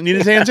 oh, he doesn't need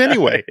his hands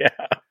anyway. Yeah.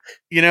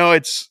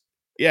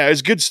 Yeah,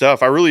 it's good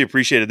stuff. I really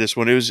appreciated this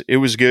one. It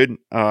was good.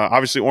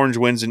 Obviously, Orange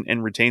wins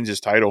and retains his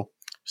title.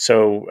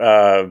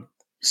 So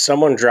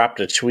someone dropped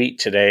a tweet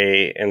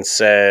today and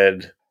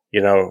said,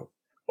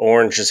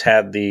 Orange has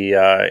had the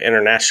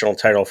international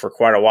title for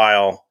quite a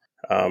while.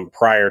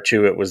 Prior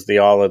to it was the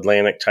All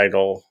Atlantic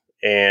title.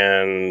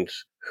 And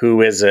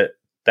who is it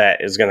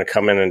that is going to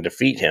come in and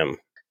defeat him?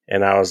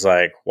 And I was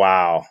like,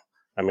 wow.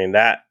 I mean,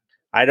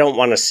 I don't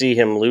want to see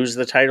him lose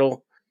the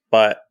title,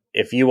 but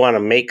if you want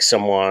to make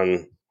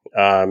someone,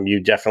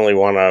 you definitely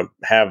want to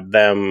have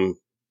them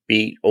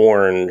beat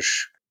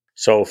Orange.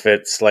 So if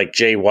it's like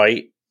Jay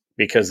White,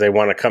 because they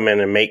want to come in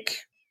and make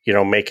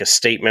a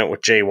statement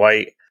with Jay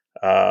White,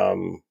 I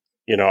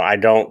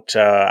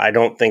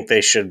don't think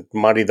they should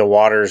muddy the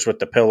waters with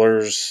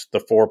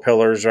the 4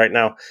 pillars right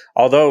now.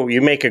 Although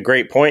you make a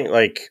great point,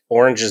 like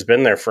Orange has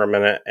been there for a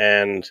minute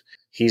and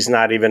he's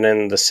not even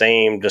in the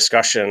same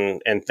discussion.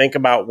 And think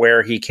about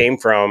where he came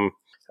from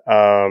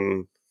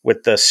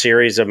with the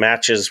series of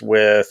matches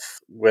with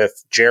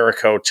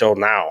Jericho till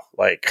now.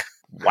 Like,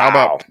 wow. How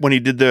about when he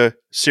did the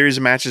series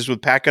of matches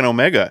with Pac and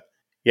Omega?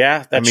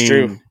 Yeah, that's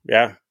true.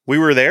 Yeah. We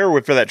were there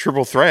for that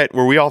triple threat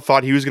where we all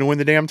thought he was going to win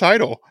the damn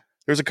title.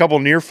 There's a couple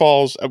near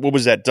falls. What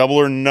was that? Double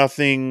or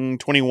Nothing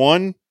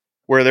 21,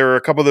 where there were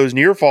a couple of those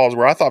near falls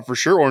where I thought for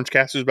sure Orange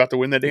Cassidy was about to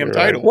win that damn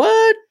title.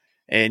 What?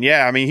 And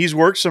yeah, I mean, he's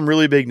worked some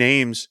really big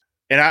names,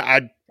 and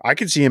I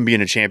could see him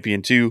being a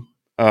champion too.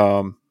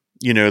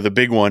 The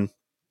big one,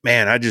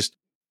 man.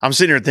 I'm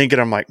sitting here thinking,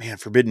 I'm like, man,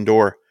 Forbidden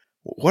Door.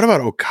 What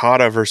about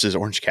Okada versus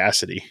Orange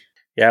Cassidy?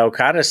 Yeah,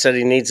 Okada said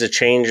he needs a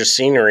change of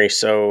scenery.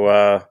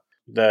 So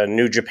the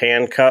New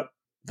Japan Cup,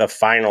 the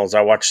finals.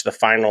 I watched the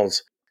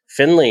finals.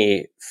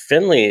 Finley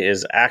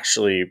is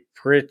actually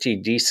pretty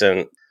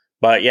decent,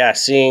 but yeah,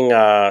 seeing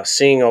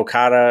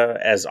Okada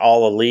as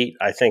All Elite,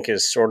 I think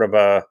is sort of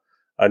a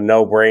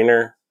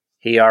no-brainer.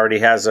 He already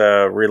has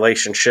a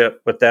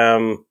relationship with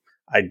them.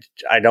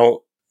 I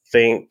don't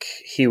think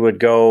he would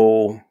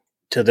go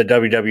to the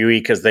WWE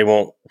because they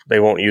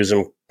won't use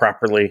him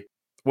properly.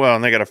 Well,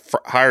 and they got a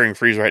hiring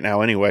freeze right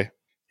now anyway.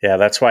 Yeah,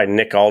 that's why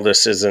Nick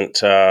Aldis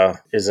isn't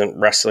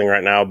wrestling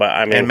right now. But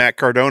I mean, and Matt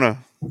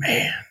Cardona,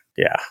 man,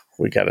 yeah.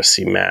 We got to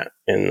see Matt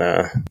in.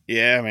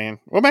 Yeah, man.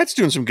 Well, Matt's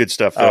doing some good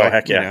stuff, though. Oh,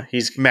 heck yeah.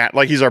 He's Matt,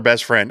 like he's our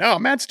best friend. Oh,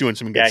 Matt's doing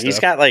some good stuff. Yeah, he's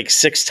got like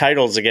 6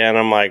 titles again.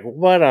 I'm like,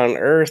 what on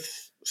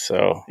earth?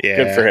 So,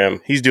 good for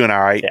him. He's doing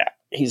all right. Yeah,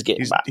 he's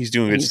getting by. He's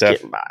doing good stuff.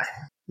 Getting by.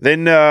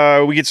 Then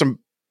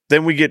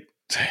we get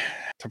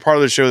to part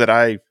of the show that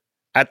I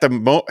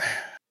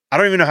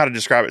don't even know how to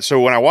describe it.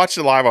 So when I watched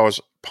it live, I was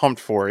pumped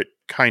for it,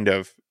 kind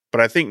of. But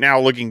I think now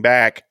looking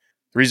back,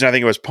 the reason I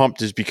think I was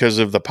pumped is because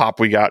of the pop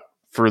we got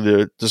for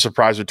the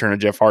surprise return of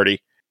Jeff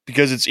Hardy,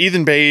 because it's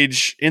Ethan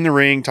Page in the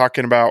ring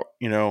talking about,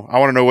 I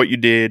want to know what you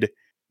did.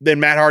 Then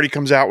Matt Hardy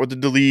comes out with the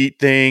delete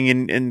thing,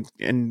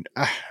 and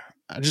I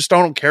just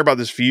don't care about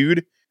this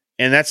feud.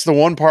 And that's the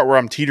one part where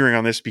I'm teetering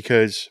on this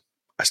because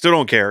I still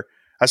don't care.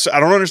 I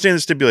don't understand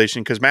the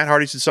stipulation because Matt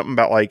Hardy said something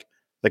about like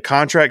the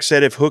contract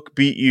said if Hook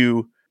beat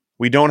you,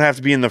 we don't have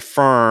to be in the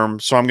firm.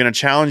 So I'm going to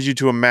challenge you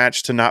to a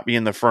match to not be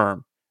in the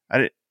firm.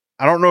 I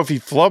don't know if he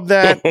flubbed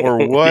that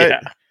or what.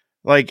 Yeah.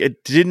 Like I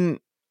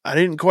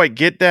didn't quite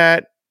get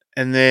that.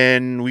 And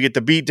then we get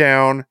the beat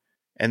down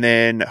and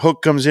then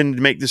Hook comes in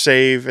to make the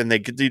save and they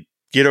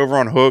get over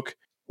on Hook.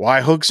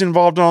 Why Hook's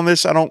involved in all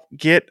this, I don't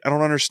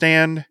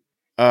understand.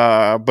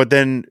 But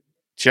then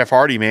Jeff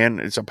Hardy, man,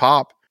 it's a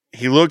pop.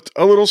 He looked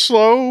a little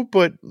slow,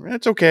 but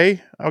that's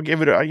okay. I'll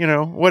give it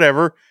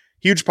whatever.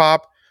 Huge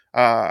pop.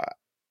 The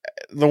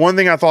one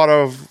thing I thought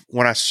of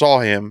when I saw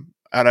him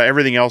out of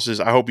everything else is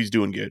I hope he's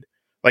doing good.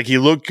 Like he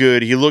looked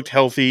good. He looked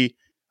healthy.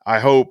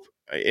 I hope.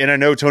 And I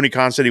know Tony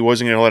Khan said he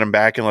wasn't going to let him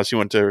back unless he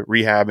went to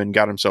rehab and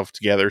got himself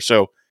together.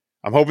 So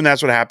I'm hoping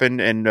that's what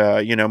happened. And,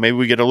 maybe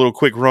we get a little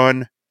quick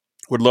run.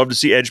 Would love to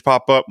see Edge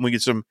pop up and we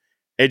get some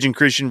Edge and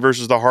Christian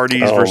versus the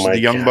Hardys versus the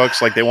Young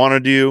Bucks like they want to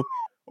do,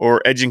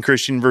 or Edge and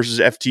Christian versus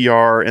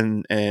FTR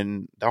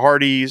and the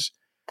Hardys.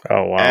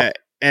 Oh, wow.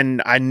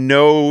 And I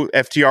know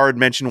FTR had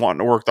mentioned wanting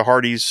to work the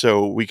Hardys,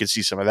 so we could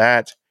see some of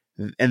that.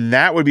 And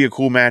that would be a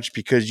cool match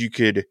because you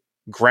could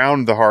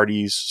ground the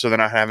Hardys so they're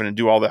not having to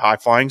do all the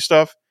high-flying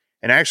stuff,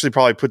 and actually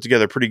probably put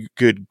together a pretty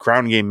good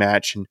ground game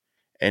match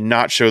and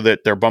not show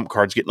that their bump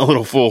card's getting a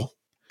little full.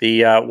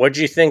 What'd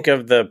you think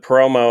of the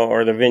promo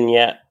or the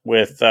vignette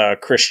with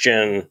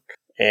Christian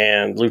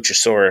and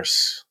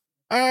Luchasaurus?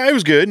 It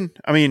was good.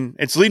 I mean,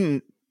 it's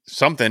leading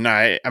something.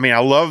 I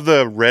love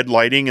the red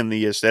lighting and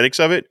the aesthetics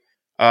of it.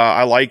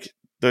 I like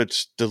the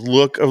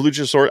look of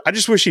Luchasaurus. I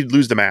just wish he'd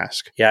lose the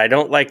mask. Yeah, I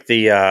don't like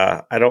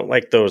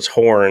those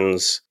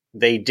horns.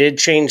 They did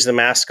change the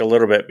mask a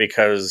little bit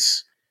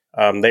because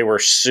they were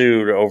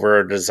sued over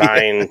a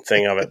design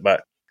thing of it.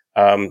 But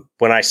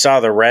when I saw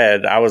the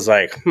red, I was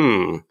like,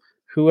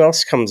 who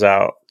else comes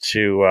out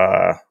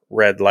to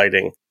red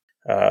lighting?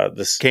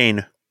 This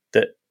Kane.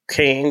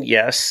 Kane,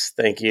 yes,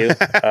 thank you.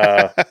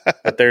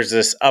 But there's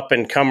this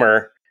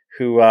up-and-comer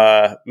who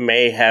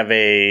may have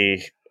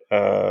a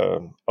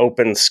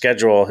open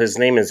schedule. His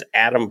name is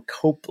Adam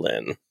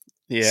Copeland.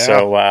 Yeah.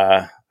 So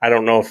I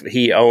don't know if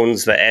he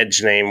owns the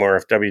Edge name or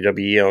if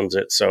WWE owns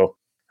it. So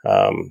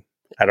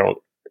I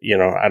don't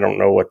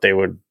know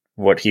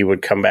what he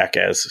would come back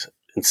as.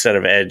 Instead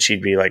of Edge,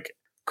 he'd be like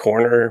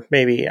corner,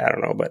 maybe. I don't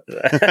know, but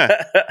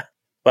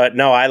but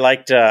no, I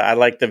liked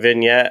the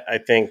vignette. I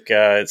think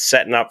it's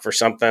setting up for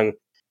something.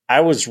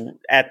 I was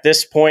at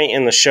this point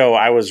in the show,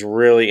 I was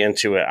really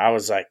into it. I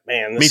was like,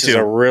 man, this is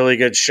a really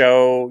good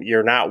show.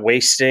 You're not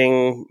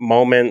wasting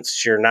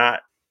moments. You're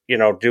not,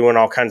 doing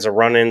all kinds of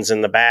run-ins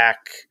in the back.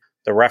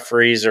 The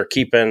referees are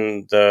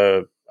keeping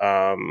the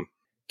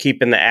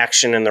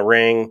action in the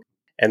ring,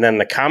 and then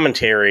the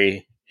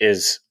commentary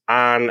is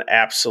on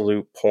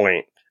absolute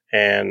point.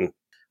 And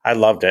I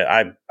loved it.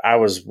 I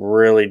was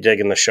really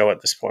digging the show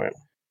at this point.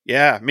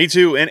 Yeah, me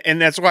too.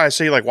 And that's why I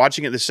say like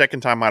watching it the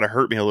second time might have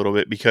hurt me a little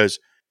bit, because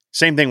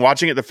same thing,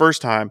 watching it the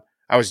first time,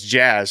 I was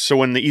jazzed. So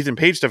when the Ethan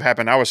Page stuff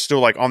happened, I was still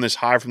like on this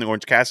high from the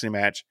Orange Cassidy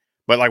match.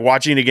 But like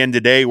watching it again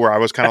today, where I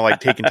was kind of like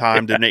taking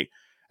time to make,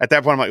 at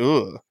that point, I'm like,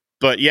 ugh.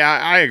 But yeah,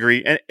 I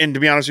agree. And to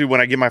be honest with you,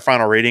 when I give my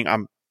final rating,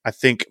 I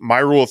think my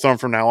rule of thumb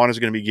from now on is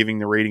going to be giving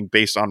the rating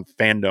based on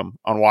fandom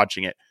on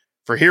watching it.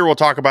 For here, we'll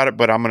talk about it,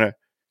 but I'm going to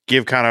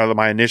give kind of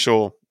my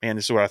initial, man,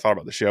 this is what I thought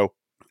about the show.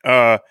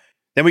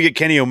 Then we get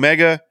Kenny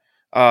Omega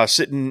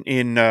sitting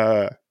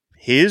in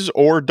his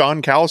or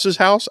Don Callis's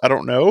house. I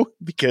don't know,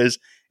 because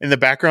in the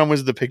background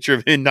was the picture of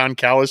him and Don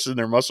Callis and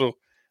the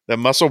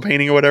muscle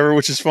painting or whatever,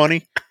 which is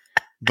funny.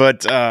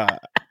 But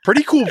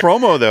pretty cool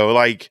promo though.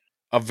 Like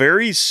a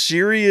very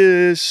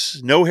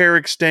serious, no hair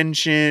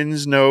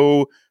extensions,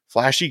 no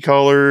flashy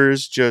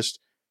colors, just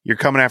you're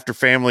coming after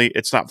family.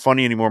 It's not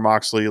funny anymore,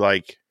 Moxley.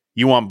 Like,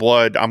 you want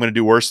blood, I'm going to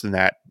do worse than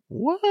that.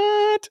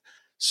 What?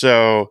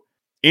 So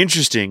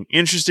interesting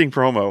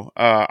promo.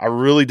 I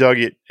really dug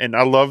it. And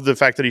I love the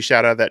fact that he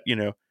shouted out that,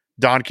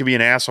 Don can be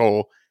an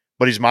asshole,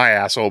 but he's my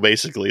asshole,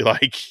 basically.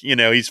 Like,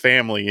 he's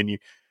family and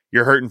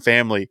you're hurting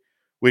family,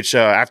 which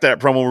after that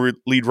promo will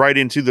lead right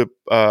into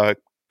the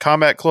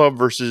Combat Club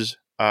versus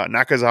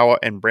Nakazawa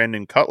and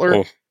Brandon Cutler.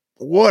 Oh.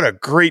 What a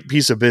great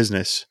piece of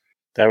business.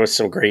 That was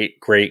some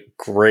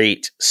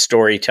great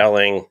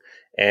storytelling.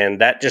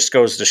 And that just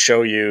goes to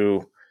show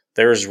you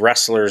there's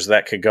wrestlers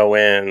that could go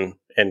in,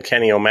 and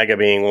Kenny Omega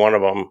being one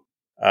of them.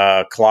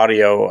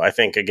 Claudio, I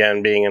think,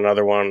 again, being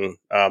another one.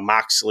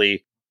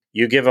 Moxley,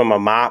 you give him a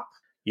mop,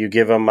 you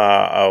give him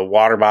a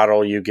water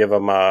bottle, you give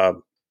him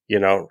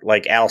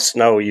like Al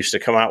Snow used to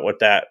come out with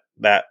that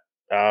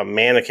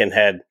mannequin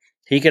head.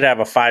 He could have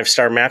a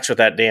 5-star match with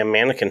that damn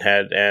mannequin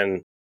head.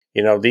 And,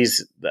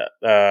 these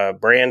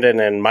Brandon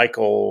and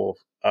Michael,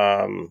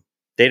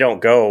 they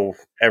don't go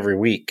every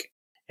week.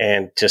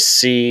 And to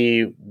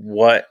see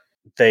what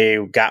they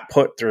got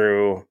put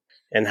through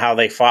and how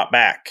they fought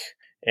back.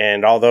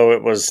 And although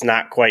it was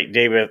not quite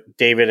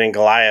David and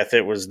Goliath,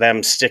 it was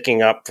them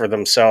sticking up for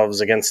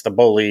themselves against the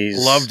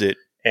bullies. Loved it.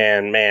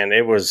 And man,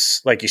 it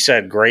was, like you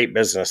said, great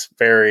business.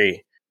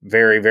 Very,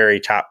 very, very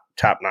top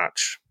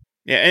notch.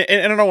 Yeah,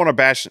 and I don't want to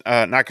bash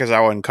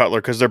Nakazawa and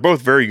Cutler, because they're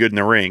both very good in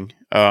the ring.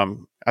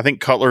 I think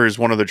Cutler is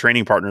one of the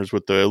training partners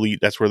with the Elite.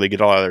 That's where they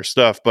get a lot of their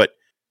stuff. But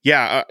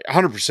yeah,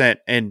 100%.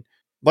 And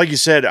like you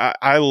said,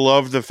 I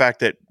love the fact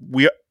that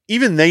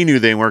even they knew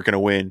they weren't going to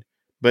win,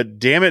 but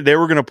damn it, they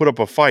were going to put up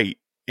a fight.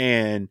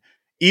 And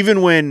even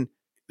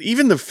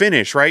the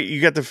finish, right? You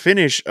got the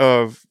finish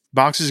of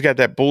Moxley's got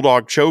that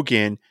bulldog choke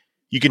in.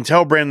 You can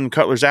tell Brandon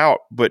Cutler's out,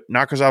 but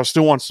Nakazawa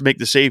still wants to make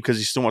the save because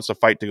he still wants the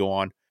fight to go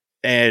on.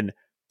 And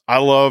I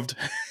loved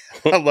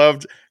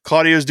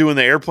Claudio's doing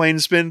the airplane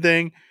spin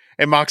thing,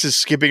 and Mox is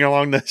skipping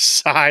along the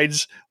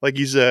sides like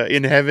he's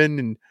in heaven.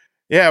 And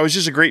yeah, it was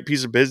just a great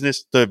piece of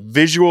business. The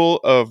visual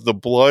of the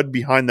blood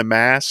behind the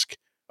mask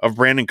of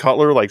Brandon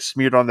Cutler, like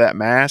smeared on that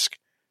mask,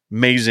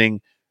 amazing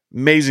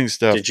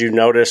stuff. Did you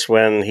notice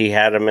when he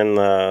had him in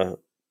the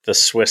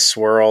Swiss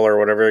swirl or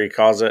whatever he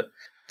calls it,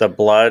 the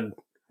blood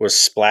was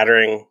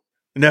splattering?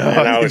 No,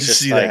 and I was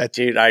just like, that.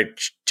 Dude, I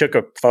took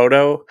a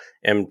photo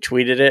and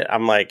tweeted it.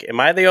 I'm like, am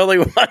I the only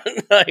one?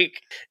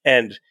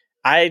 And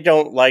I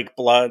don't like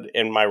blood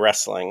in my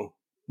wrestling,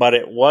 but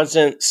it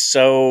wasn't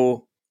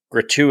so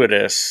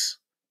gratuitous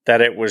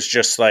that it was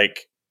just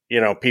like,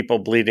 people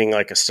bleeding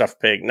like a stuffed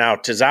pig. Now,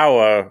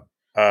 Tozawa,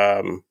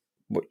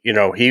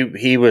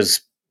 he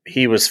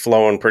was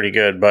flowing pretty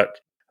good, but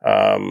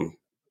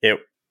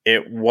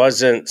it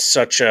wasn't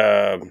such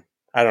a,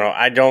 I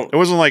don't know. It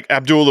wasn't like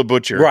Abdul the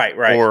Butcher, right,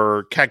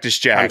 or Cactus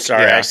Jack. I'm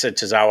sorry, yeah. I said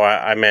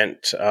Tozawa. I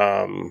meant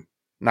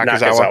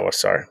Nakazawa.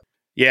 Sorry.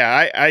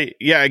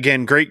 Yeah,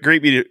 again, great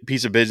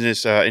piece of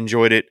business.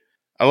 Enjoyed it.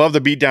 I love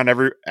the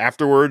beatdown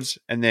afterwards,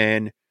 and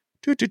then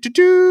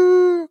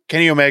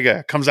Kenny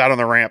Omega comes out on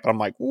the ramp. I'm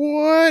like,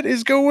 what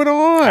is going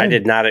on? I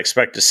did not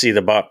expect to see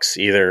the Bucks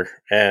either,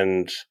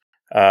 and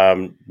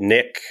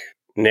Nick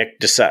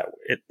decided,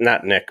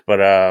 not Nick,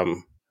 but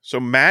so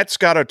Matt's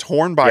got a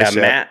torn bicep.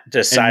 Yeah, Matt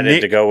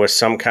decided to go with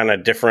some kind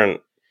of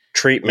different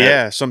treatment.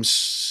 Yeah, some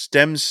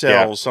stem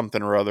cells,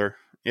 something or other.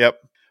 Yep.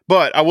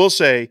 But I will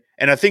say,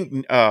 and I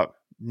think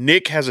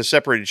Nick has a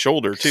separated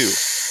shoulder too.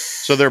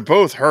 So they're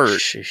both hurt.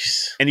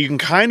 Jeez. And you can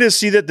kind of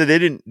see that they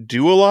didn't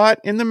do a lot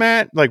in the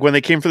match, like when they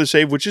came for the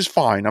save, which is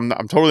fine. I'm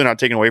totally not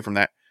taking away from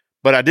that.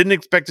 But I didn't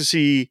expect to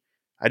see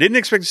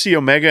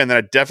Omega, and then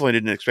I definitely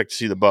didn't expect to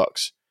see the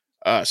Bucks.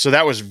 So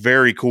that was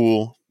very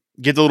cool.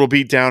 Get the little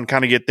beat down,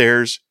 kind of get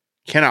theirs.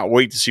 Cannot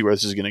wait to see where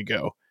this is going to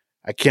go.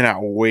 I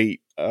cannot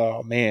wait.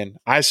 Oh man,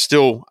 I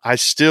still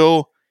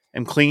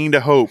am clinging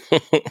to hope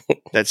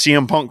that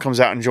CM Punk comes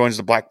out and joins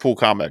the Blackpool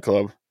Combat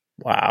Club.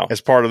 Wow. As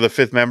part of the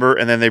 5th member,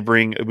 and then they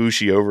bring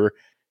Ibushi over,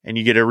 and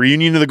you get a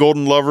reunion of the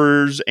Golden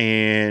Lovers,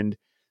 and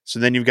so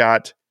then you've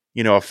got,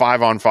 a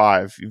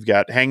 5-on-5. You've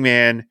got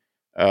Hangman,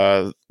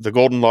 the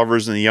Golden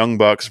Lovers, and the Young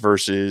Bucks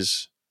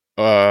versus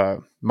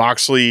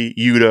Moxley,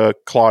 Yuta,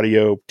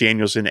 Claudio,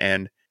 Danielson,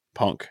 and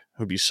Punk. It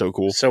would be so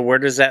cool. So where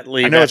does that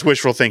leave? I know it's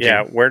wishful thinking.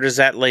 Yeah, where does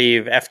that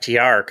leave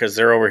FTR? Because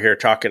they're over here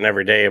talking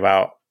every day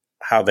about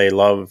how they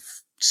love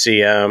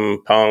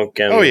CM Punk.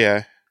 And oh,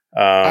 yeah.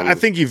 I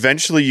think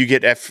eventually you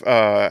get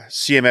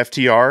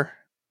CMFTR,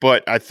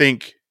 but I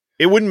think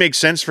it wouldn't make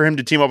sense for him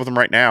to team up with them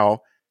right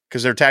now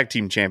because they're tag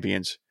team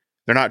champions.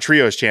 They're not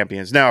trios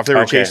champions. Now, if they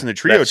were chasing the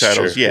trio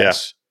titles, true.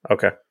 yes. Yeah.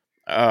 Okay.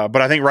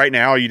 But I think right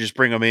now you just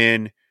bring them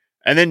in,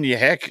 and then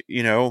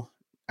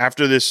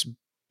after this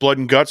blood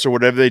and guts or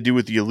whatever they do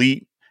with the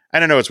Elite,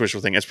 and I know it's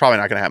wishful thinking. It's probably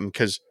not going to happen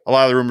because a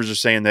lot of the rumors are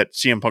saying that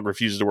CM Punk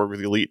refuses to work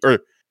with the Elite, or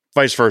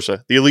vice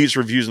versa. The Elite's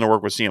refusing to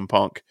work with CM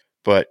Punk.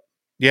 But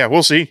yeah,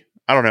 we'll see.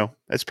 I don't know.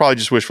 It's probably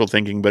just wishful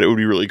thinking, but it would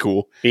be really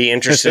cool. Be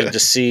interested to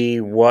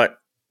see what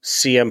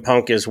CM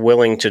Punk is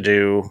willing to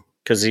do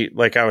because,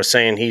 like I was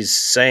saying, he's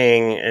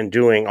saying and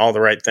doing all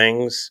the right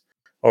things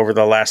over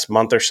the last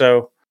month or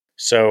so.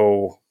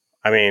 So,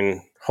 I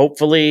mean,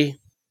 hopefully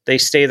they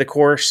stay the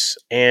course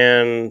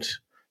and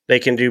they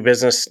can do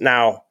business.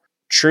 Now,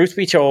 truth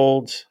be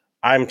told,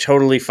 I'm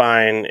totally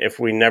fine if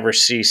we never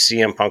see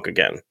CM Punk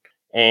again.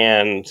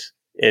 And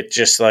it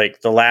just like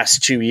the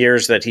last 2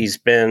 years that he's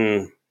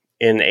been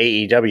in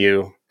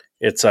AEW,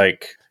 it's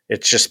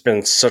just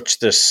been such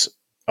this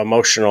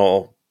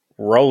emotional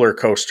roller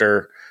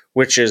coaster,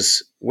 which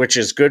is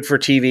good for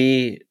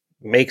TV,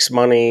 makes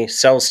money,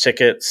 sells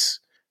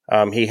tickets.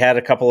 He had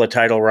a couple of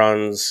title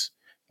runs,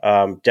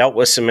 dealt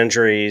with some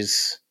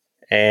injuries,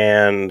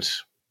 and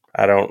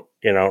I don't,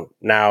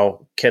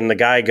 now can the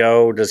guy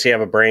go? Does he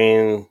have a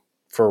brain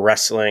for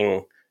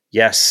wrestling?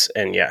 Yes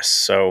and yes.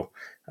 So,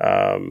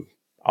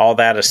 all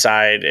that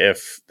aside,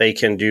 if they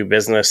can do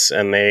business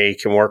and they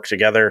can work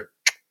together,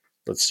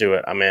 let's do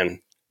it. I'm in.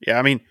 Yeah,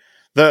 I mean,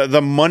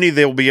 the money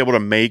they'll be able to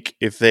make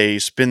if they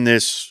spin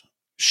this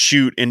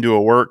shoot into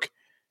a work.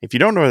 If you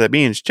don't know what that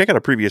means, check out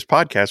a previous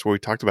podcast where we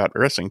talked about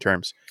wrestling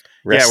terms.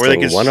 Wrestling where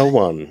they can,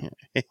 101.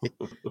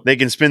 They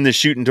can spin this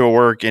shoot into a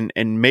work and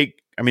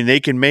make, I mean, they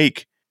can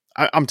make,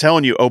 I'm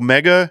telling you,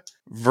 Omega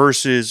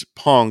versus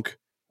Punk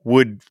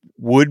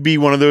would be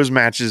one of those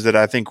matches that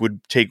I think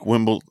would take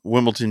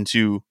Wimbledon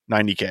to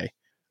 90K.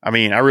 I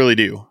mean, I really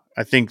do.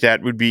 I think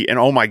that would be, and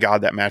oh my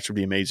God, that match would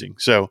be amazing.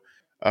 So,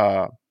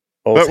 both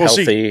we'll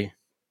healthy, see.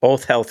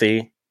 both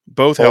healthy,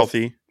 both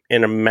healthy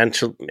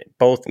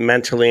both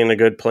mentally in a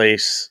good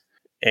place.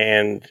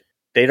 And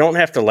they don't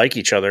have to like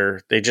each other.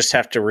 They just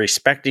have to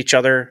respect each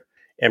other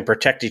and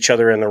protect each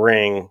other in the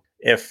ring.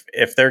 If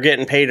they're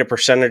getting paid a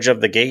percentage of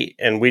the gate,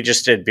 and we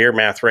just did beer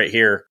math right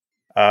here,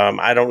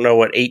 I don't know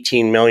what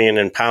 18 million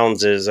in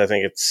pounds is. I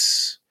think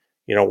it's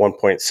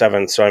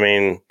 1.7. So I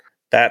mean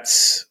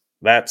that's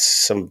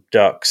some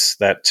ducks.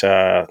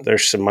 That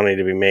there's some money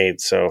to be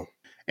made. So,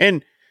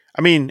 and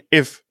I mean,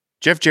 if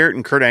Jeff Jarrett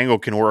and Kurt Angle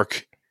can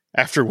work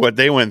after what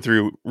they went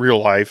through real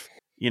life,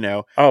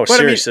 Oh, but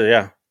seriously,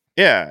 I mean,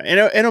 yeah.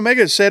 And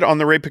Omega said on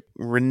the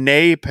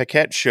Renee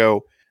Paquette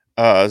show,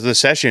 The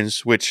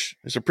Sessions, which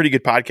is a pretty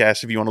good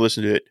podcast if you want to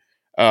listen to it.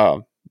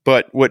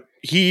 But what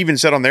he even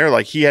said on there,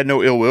 like he had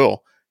no ill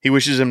will. He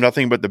wishes him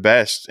nothing but the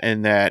best.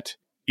 And that,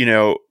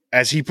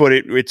 as he put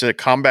it, it's a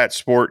combat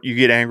sport. You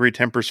get angry,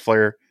 tempers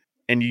flare.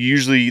 And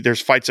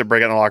there's fights that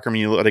break out in the locker room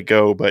and you let it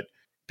go. But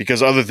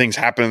because other things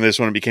happened in this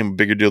one, it became a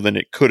bigger deal than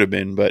it could have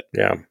been. But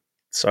yeah,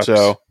 sucks.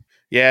 So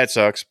yeah, it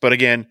sucks. But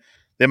again,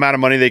 the amount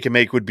of money they can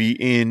make would be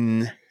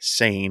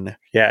insane.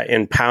 Yeah,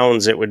 in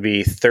pounds, it would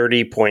be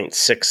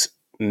 30.6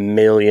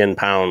 million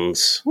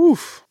pounds.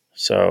 Oof.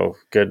 So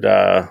good,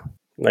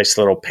 nice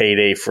little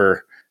payday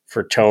for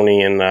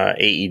Tony and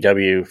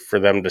AEW for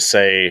them to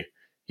say,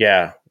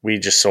 yeah, we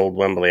just sold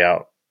Wembley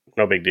out.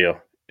 No big deal.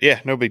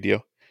 Yeah, no big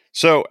deal.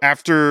 So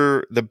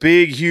after the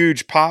big,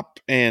 huge pop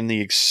and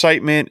the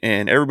excitement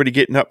and everybody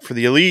getting up for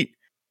the Elite,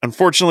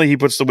 unfortunately, he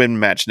puts the women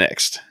match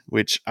next,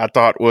 which I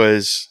thought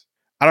was,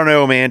 I don't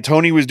know, man.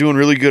 Tony was doing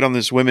really good on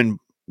this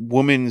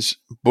women's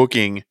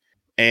booking,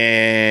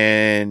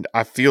 and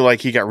I feel like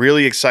he got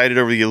really excited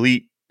over the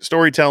Elite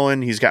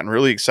storytelling. He's gotten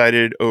really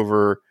excited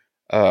over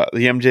the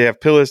MJF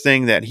Pillis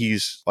thing, that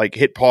he's like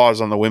hit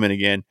pause on the women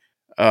again,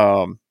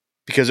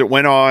 because it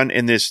went on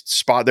in this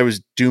spot that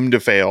was doomed to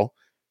fail,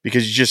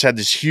 because you just had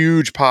this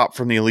huge pop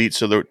from the Elite.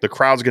 So the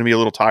crowd's going to be a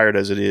little tired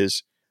as it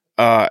is.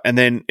 And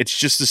then it's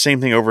just the same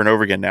thing over and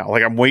over again now.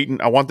 Like I'm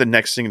waiting. I want the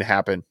next thing to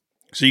happen.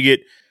 So you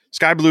get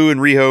Sky Blue and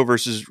Riho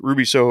versus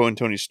Ruby Soho and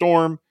Toni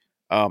Storm.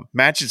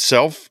 Match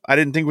itself, I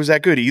didn't think was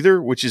that good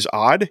either, which is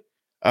odd.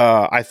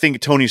 I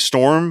think Toni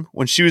Storm,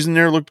 when she was in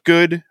there, looked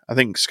good. I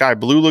think Sky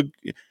Blue looked.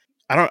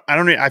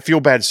 I feel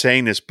bad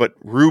saying this, but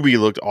Ruby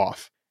looked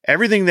off.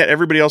 Everything that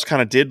everybody else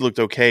kind of did looked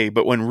okay,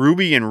 but when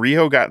Ruby and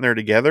Riho got in there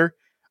together,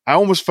 I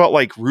almost felt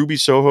like Ruby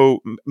Soho.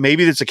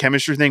 Maybe it's a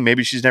chemistry thing.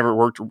 Maybe she's never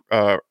worked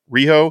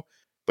Riho,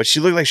 but she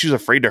looked like she was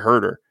afraid to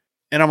hurt her.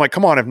 And I'm like,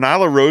 come on, if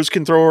Nyla Rose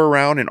can throw her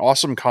around and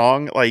Awesome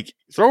Kong, like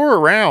throw her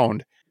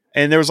around.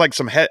 And there was like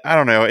some I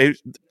don't know.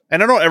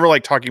 And I don't ever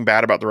like talking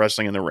bad about the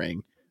wrestling in the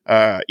ring.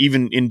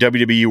 Even in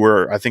WWE,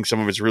 where I think some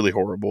of it's really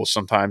horrible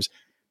sometimes,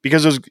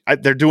 because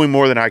they're doing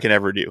more than I can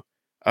ever do.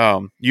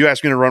 You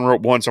ask me to run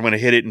rope once, I'm going to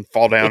hit it and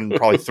fall down and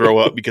probably throw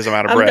up because I'm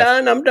out of breath.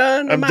 I'm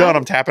done. I'm done.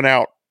 I'm tapping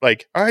out.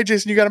 Like, all right,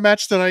 Jason, you got a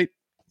match tonight.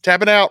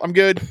 Tapping out. I'm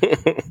good.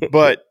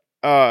 But,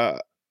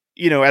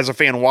 as a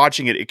fan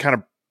watching it, it kind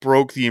of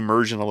broke the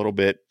immersion a little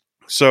bit.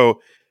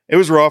 So it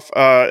was rough.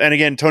 And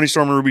again, Toni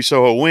Storm and Ruby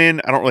Soho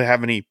win. I don't really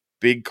have any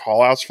big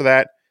call outs for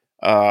that.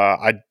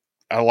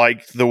 I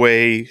like the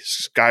way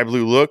Sky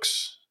Blue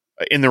looks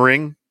in the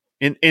ring,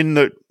 in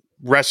the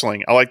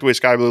wrestling. I like the way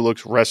Sky Blue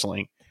looks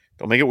wrestling.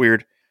 Don't make it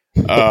weird.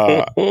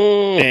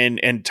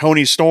 And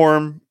Toni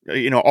Storm,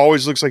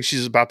 always looks like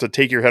she's about to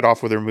take your head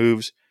off with her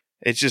moves.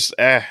 It's just,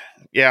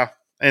 yeah.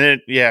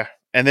 And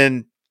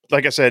then,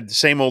 like I said, the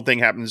same old thing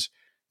happens.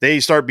 They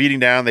start beating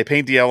down. They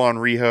paint the L on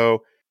Riho.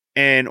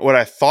 And what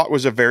I thought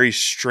was a very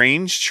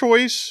strange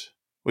choice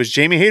was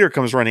Jamie Hayter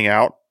comes running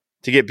out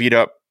to get beat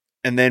up.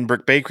 And then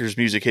Britt Baker's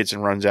music hits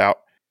and runs out.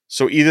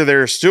 So either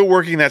they're still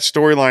working that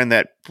storyline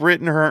that Britt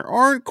and her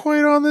aren't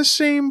quite on the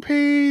same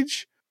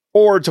page,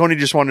 or Tony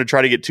just wanted to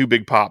try to get two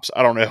big pops.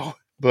 I don't know.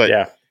 But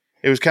yeah,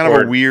 it was kind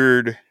of a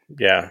weird.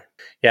 Yeah.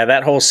 Yeah.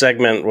 That whole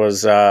segment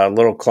was a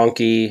little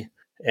clunky.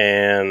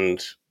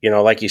 And,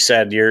 like you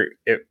said,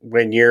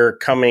 when you're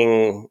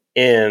coming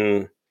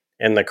in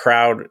and the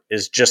crowd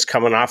is just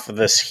coming off of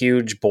this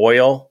huge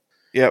boil.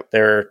 Yep.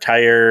 They're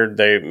tired.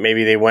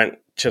 Maybe they went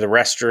to the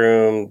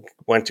restroom,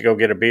 went to go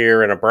get a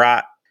beer and a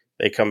brat.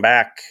 They come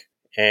back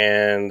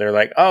and they're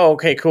like, oh,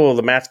 okay, cool.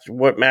 The match.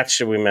 What match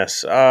did we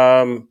miss?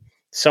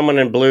 Someone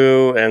in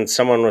blue and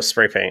someone with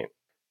spray paint,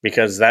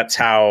 because that's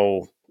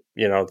how,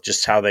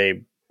 just how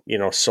they,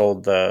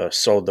 sold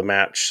the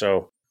match.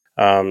 So,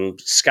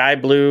 Sky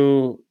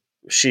Blue,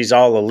 she's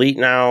all elite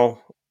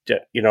now.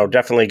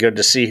 Definitely good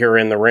to see her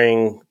in the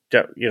ring.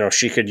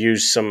 She could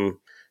use some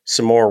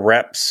more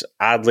reps.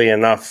 Oddly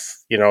enough,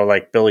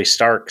 like Billy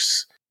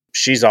Starks,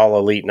 she's all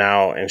elite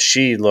now, and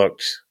she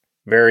looked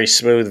very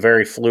smooth,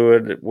 very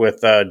fluid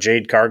with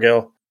Jade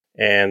Cargill.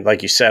 And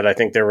like you said, I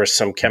think there was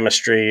some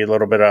chemistry, a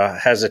little bit of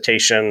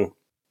hesitation,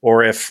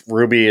 or if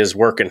Ruby is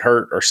working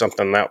hurt or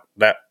something,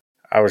 that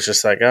I was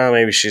just like, oh,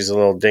 maybe she's a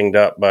little dinged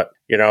up. But,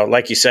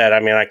 like you said, I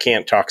mean, I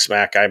can't talk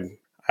smack.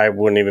 I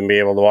wouldn't even be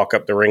able to walk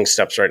up the ring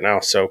steps right now.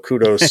 So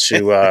kudos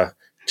to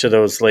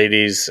those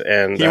ladies.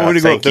 And you want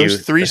to go up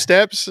those 3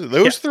 steps?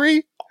 Those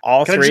 3?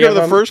 All Can 3 I just go of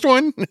to them? the first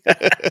one?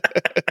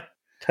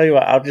 Tell you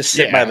what, I'll just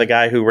sit by the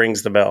guy who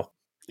rings the bell.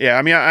 Yeah,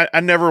 I mean, I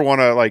never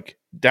want to like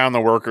down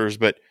the workers,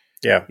 but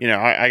yeah,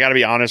 I got to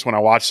be honest when I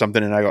watch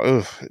something and I go,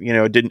 ugh,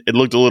 it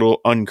looked a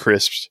little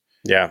uncrisped.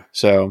 Yeah.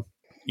 So,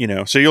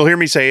 so you'll hear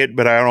me say it,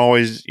 but I don't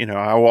always,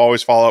 I will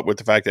always follow up with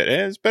the fact that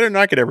it's better than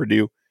I could ever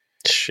do.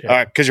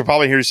 Because you'll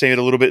probably hear me say it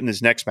a little bit in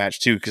this next match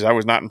too, because I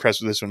was not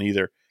impressed with this one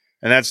either.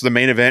 And that's the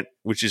main event,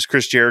 which is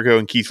Chris Jericho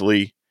and Keith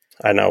Lee.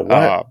 I know.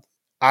 What?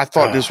 I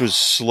thought this was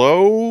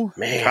slow,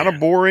 kind of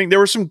boring. There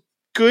was some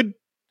good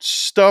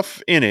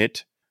stuff in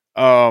it.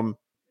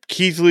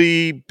 Keith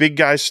Lee, big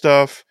guy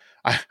stuff.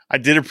 I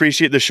did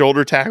appreciate the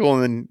shoulder tackle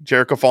and then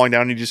Jericho falling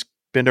down and he just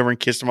bent over and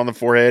kissed him on the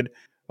forehead.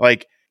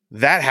 Like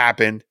that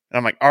happened. And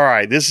I'm like, all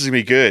right, this is gonna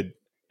be good.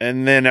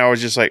 And then I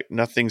was just like,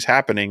 nothing's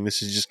happening.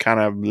 This is just kind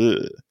of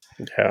bleh.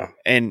 Yeah.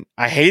 And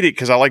I hate it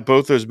because I like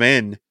both those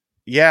men.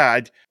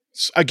 Yeah.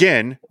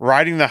 Again,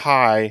 riding the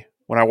high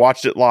when I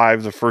watched it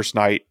live the first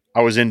night,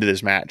 I was into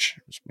this match.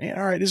 Man,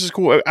 all right, this is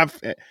cool.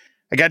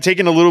 I got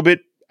taken a little bit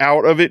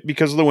out of it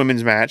because of the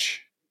women's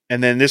match.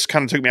 And then this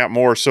kind of took me out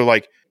more. So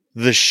like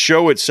the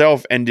show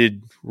itself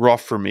ended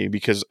rough for me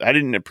because I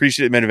didn't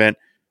appreciate the main event.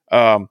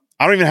 I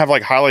don't even have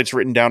like highlights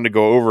written down to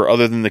go over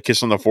other than the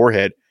kiss on the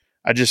forehead.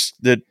 I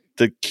just, the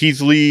Keith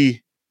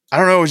Lee, I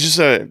don't know. It was just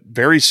a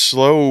very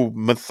slow,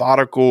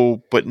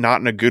 methodical, but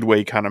not in a good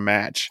way kind of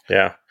match.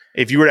 Yeah.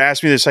 If you were to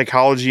ask me the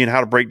psychology and how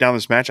to break down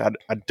this match, I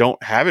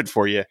don't have it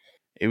for you.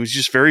 It was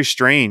just very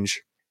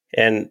strange.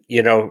 And,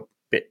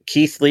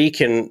 Keith Lee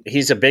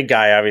he's a big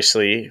guy,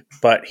 obviously,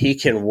 but he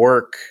can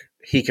work.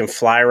 He can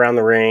fly around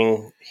the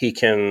ring. He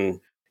can,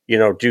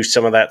 do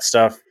some of that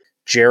stuff.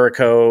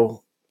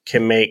 Jericho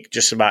can make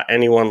just about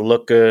anyone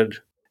look good.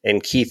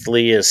 And Keith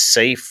Lee is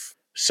safe.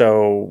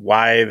 So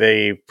why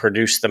they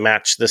produce the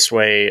match this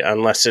way,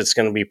 unless it's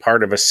going to be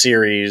part of a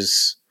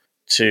series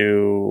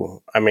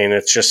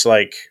it's just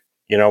like,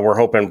 we're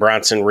hoping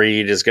Bronson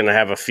Reed is going to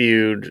have a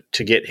feud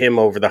to get him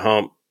over the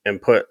hump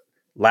and put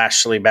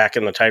Lashley back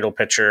in the title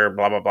picture,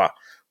 blah, blah, blah.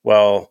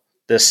 Well,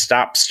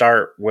 stop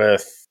start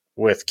with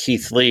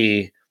Keith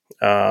Lee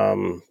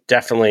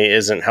definitely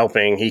isn't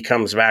helping. He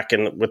comes back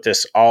in with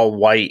this all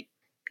white,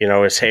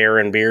 his hair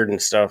and beard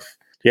and stuff.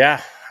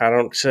 Yeah,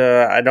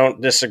 I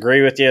don't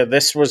disagree with you.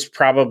 This was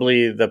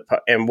probably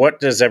and what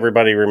does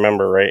everybody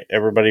remember, right?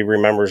 Everybody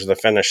remembers the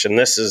finish, and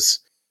this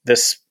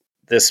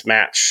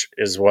match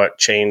is what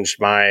changed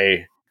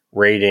my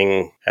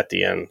rating at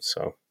the end.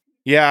 So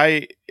yeah,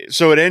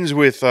 so it ends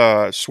with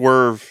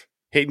Swerve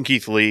hitting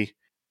Keith Lee,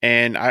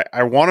 and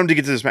I want him to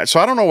get to this match.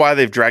 So I don't know why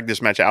they've dragged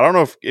this match out. I don't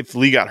know if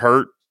Lee got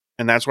hurt,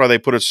 and that's why they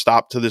put a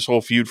stop to this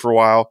whole feud for a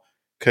while.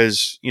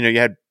 Because you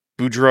had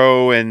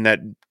Boudreaux and that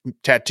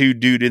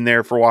tattooed dude in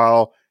there for a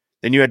while.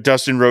 Then you had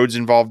Dustin Rhodes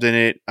involved in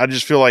it. I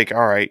just feel like,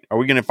 all right, are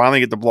we going to finally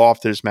get the blow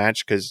off to this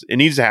match? Because it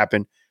needs to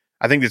happen.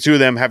 I think the two of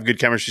them have good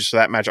chemistry, so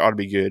that match ought to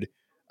be good.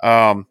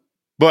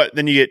 But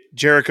then you get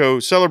Jericho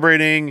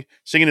celebrating,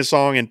 singing a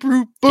song, and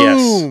boom.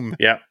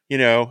 Yes.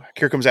 Yeah.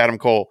 Here comes Adam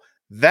Cole.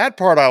 That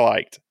part I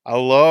liked.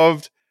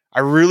 I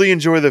really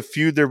enjoy the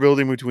feud they're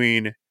building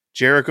between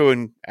Jericho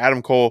and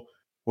Adam Cole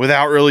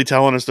without really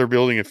telling us they're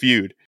building a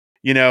feud.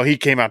 He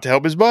came out to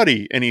help his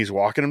buddy, and he's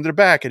walking him to the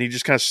back, and he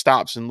just kind of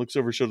stops and looks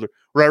over his shoulder.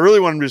 Where I really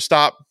want him to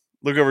stop,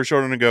 look over his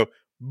shoulder, and go,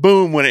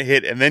 boom, when it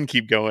hit, and then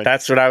keep going.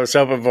 That's what I was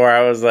hoping for.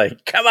 I was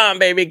like, come on,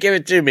 baby, give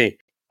it to me.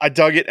 I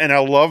dug it, and I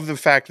love the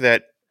fact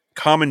that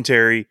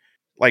commentary,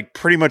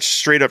 pretty much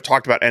straight up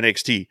talked about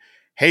NXT.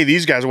 Hey,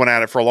 these guys went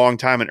at it for a long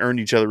time and earned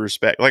each other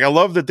respect. I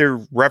love that they're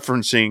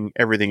referencing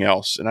everything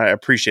else, and I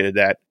appreciated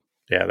that.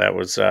 Yeah, that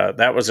was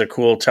a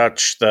cool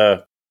touch.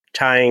 The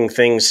tying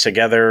things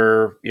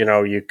together,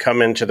 you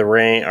come into the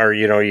ring or,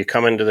 you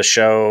come into the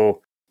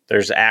show,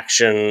 there's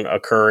action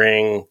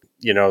occurring,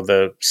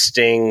 the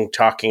Sting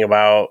talking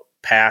about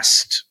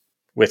past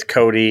with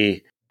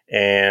Cody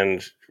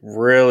and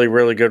really,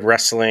 really good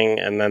wrestling.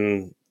 And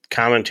then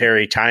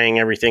commentary tying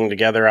everything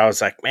together. I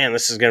was like, man,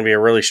 this is going to be a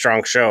really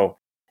strong show.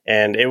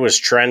 And it was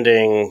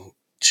trending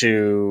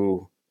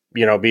to,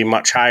 be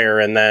much higher.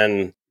 And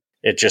then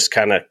it just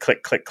kind of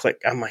click, click,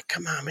 click. I'm like,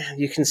 come on, man,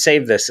 you can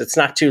save this. It's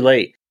not too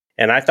late.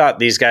 And I thought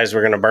these guys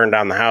were going to burn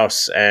down the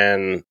house,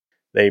 and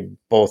they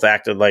both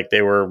acted like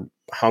they were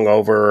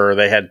hungover or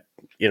they had,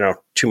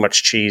 too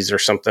much cheese or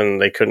something.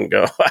 They couldn't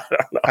go. I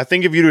don't know. I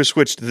think if you'd have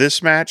switched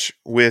this match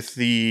with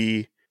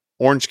the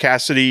Orange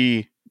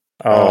Cassidy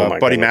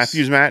Buddy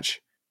Matthews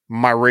match,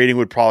 my rating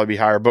would probably be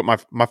higher. But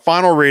my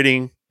final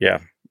rating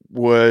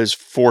was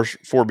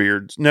four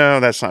beards. No,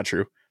 that's not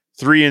true.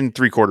 3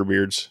 3/4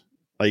 beards.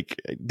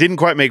 Didn't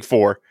quite make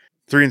 4.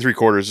 3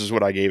 3/4 is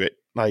what I gave it.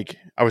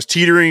 I was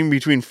teetering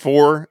between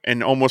 4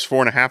 and almost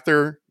 4.5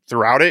 there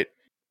throughout it.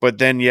 But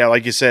then,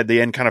 like you said,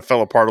 the end kind of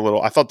fell apart a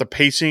little. I thought the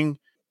pacing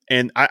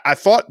and I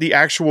thought the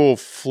actual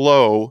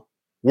flow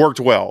worked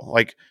well.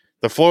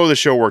 The flow of the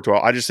show worked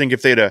well. I just think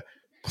if they'd have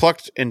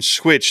plucked and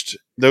switched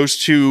those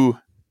two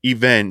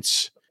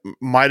events,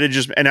 might have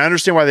just, and I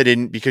understand why they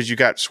didn't, because you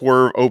got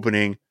Swerve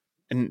opening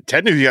and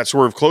technically you got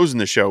Swerve closing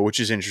the show, which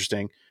is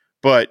interesting,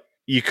 but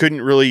you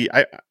couldn't really,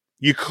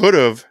 you could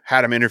have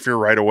had him interfere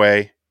right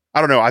away.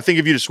 I don't know. I think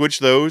if you'd have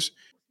switched those,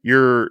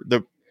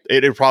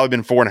 it had probably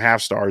been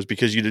 4.5 stars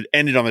because you'd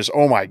ended on this,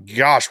 oh my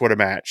gosh, what a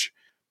match.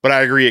 But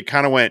I agree. It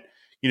kind of went,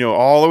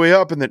 all the way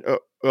up and then,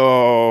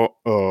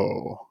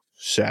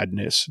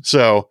 sadness.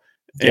 So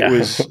it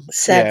was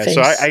sad. Yeah,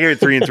 so I gave it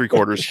 3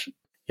 3/4.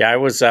 Yeah, I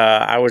was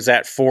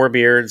at 4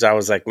 beards. I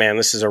was like, man,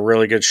 this is a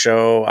really good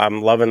show.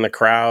 I'm loving the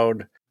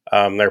crowd.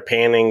 They're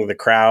panning the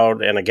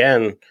crowd. And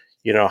again,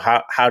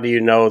 how do you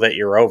know that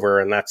you're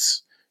over? And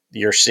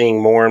you're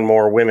seeing more and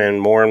more women,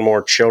 more and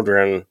more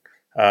children,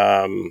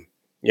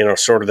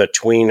 sort of the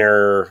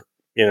tweener,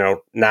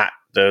 not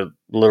the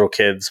little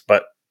kids,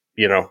 but,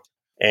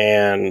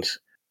 and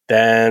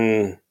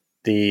then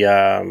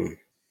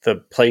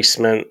the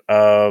placement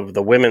of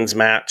the women's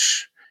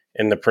match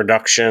and the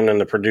production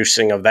and the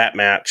producing of that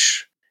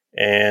match.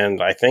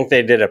 And I think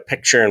they did a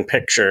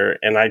picture-in-picture,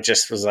 and I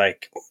just was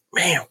like,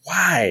 man,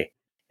 why?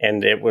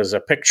 And it was a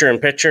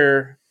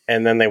picture-in-picture,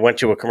 and then they went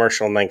to a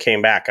commercial and then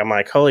came back. I'm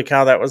like, holy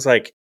cow, that was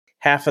like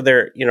half of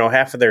their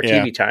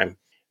TV time.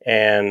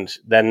 And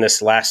then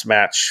this last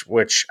match,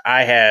 which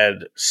I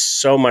had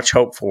so much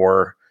hope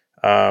for,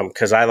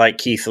 because I like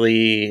Keith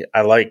Lee.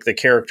 I like the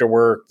character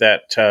work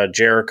that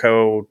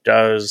Jericho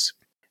does.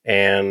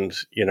 And,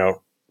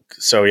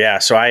 so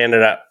I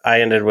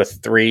ended with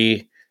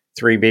three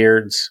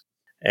beards,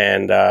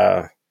 and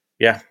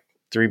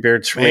 3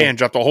 beards for me. Man,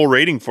 dropped a whole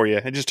rating for you.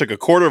 It just took a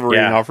quarter of a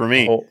rating off for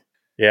me.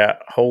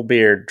 Whole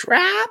beard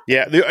drop.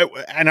 Yeah,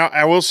 and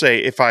I will say,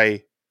 if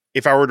I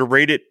were to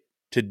rate it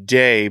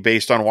today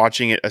based on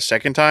watching it a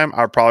second time,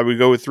 I probably would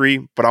go with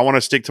 3. But I want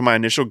to stick to my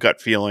initial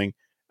gut feeling,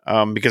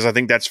 because I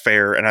think that's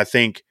fair, and I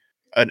think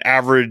an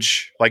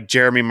average like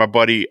Jeremy, my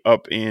buddy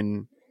up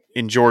in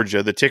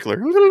Georgia, the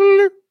tickler,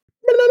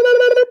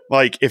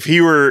 like if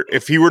he were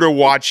to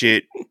watch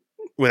it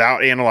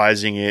without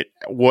analyzing it,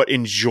 what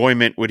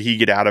enjoyment would he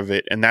get out of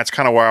it? And that's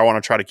kind of where I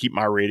want to try to keep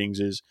my ratings,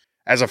 is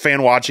as a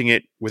fan watching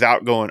it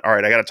without going, all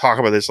right, I got to talk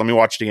about this. Let me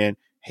watch it again.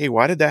 Hey,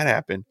 why did that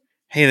happen?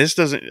 hey, this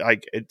doesn't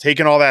like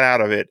taking all that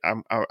out of it.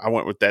 I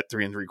went with that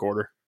 3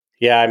 3/4.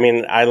 Yeah, I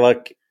mean, I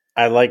like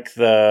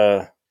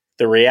the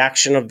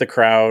reaction of the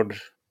crowd,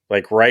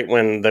 like right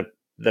when the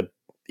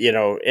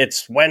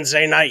it's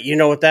Wednesday night, you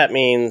know what that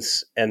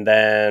means, and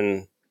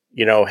then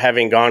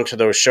having gone to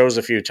those shows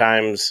a few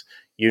times,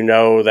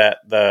 that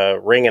the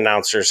ring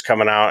announcer's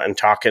coming out and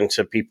talking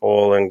to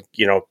people and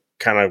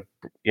kind of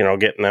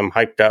getting them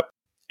hyped up,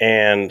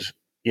 and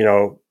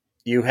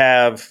you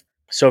have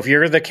so if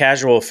you're the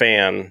casual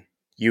fan,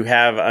 you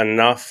have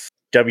enough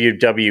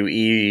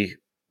WWE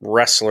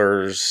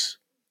wrestlers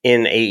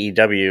in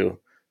AEW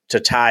to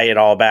tie it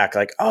all back.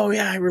 Like, oh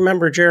yeah, I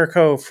remember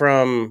Jericho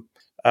from,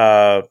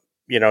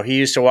 he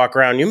used to walk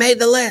around. You made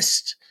the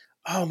list.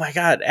 Oh my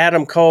God,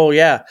 Adam Cole.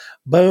 Yeah.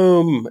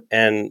 Boom.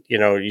 And,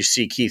 you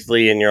see Keith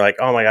Lee and you're like,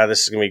 oh my God,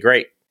 this is going to be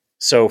great.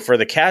 So for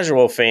the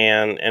casual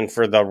fan and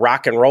for the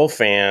rock and roll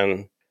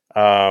fan,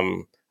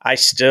 I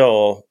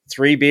still,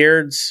 Three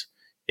Beards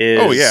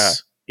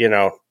is,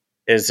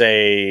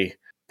 is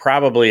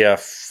probably a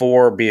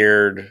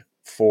 4-beard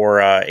for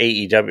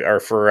AEW or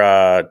for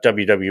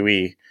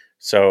WWE.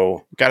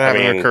 So gotta have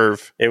it on a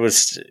curve. It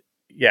was,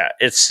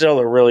 it's still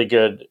a really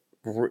good.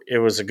 It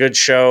was a good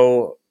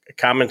show.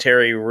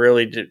 Commentary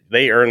really did.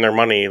 They earned their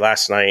money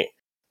last night,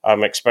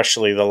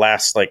 especially the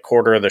last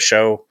quarter of the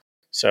show.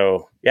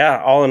 So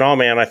all in all,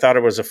 man, I thought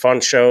it was a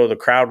fun show. The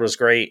crowd was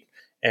great,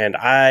 and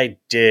I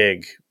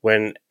dig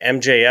when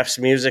MJF's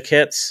music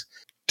hits.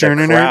 The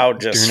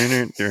crowd just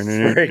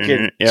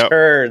freaking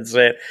turns.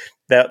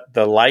 That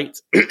the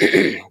lights,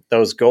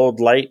 those gold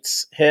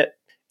lights hit,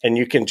 and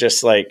you can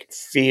just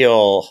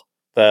feel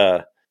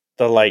the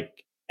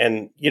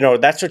and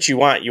that's what you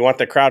want. You want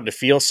the crowd to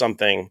feel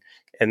something,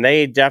 and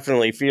they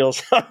definitely feel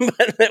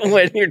something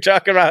when you're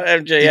talking about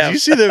MJF. Did you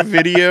see the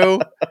video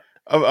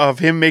of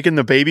him making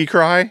the baby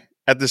cry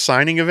at the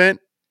signing event?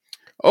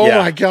 Oh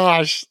my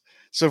gosh.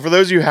 So for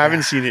those of you who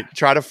haven't seen it,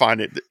 try to find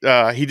it.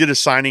 He did a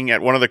signing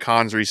at one of the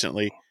cons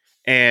recently,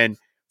 and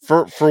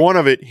for one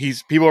of it,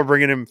 people are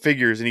bringing him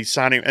figures, and he's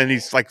signing, and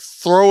he's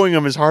throwing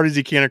them as hard as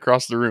he can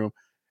across the room.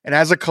 And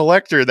as a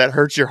collector, that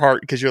hurts your heart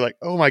because you're like,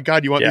 oh my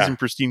God, you want these in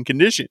pristine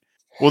condition.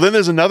 Well, then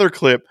there's another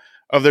clip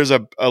of there's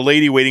a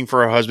lady waiting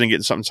for her husband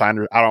getting something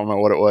signed. I don't know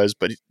what it was,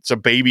 but it's a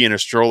baby in a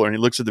stroller, and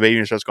he looks at the baby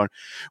and starts going,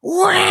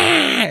 wah!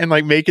 And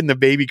making the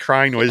baby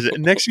crying noises.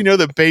 And next you know,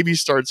 the baby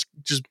starts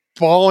just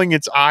bawling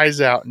its eyes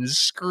out and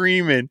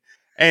screaming,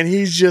 and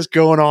he's just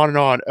going on and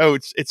on. Oh,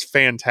 it's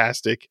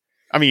fantastic.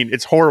 I mean,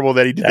 it's horrible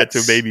that he did that to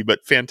a baby,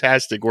 but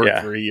fantastic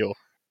work for a heel.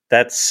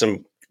 That's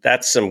some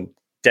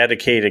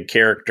dedicated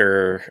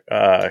character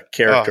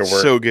work.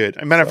 So good.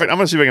 As a matter of fact, I'm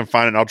gonna see if I can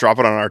find it and I'll drop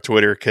it on our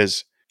Twitter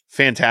because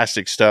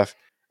fantastic stuff.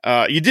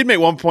 You did make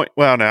one point.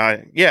 Well,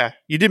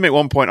 you did make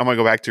one point. I'm gonna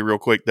go back to real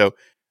quick though.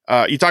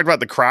 You talked about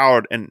the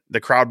crowd and the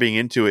crowd being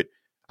into it.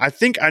 I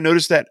think I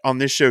noticed that on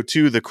this show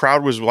too. The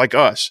crowd was like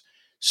us,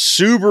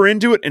 super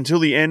into it until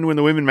the end when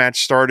the women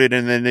match started,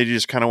 and then they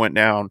just kind of went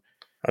down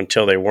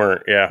until they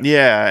weren't.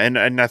 Yeah,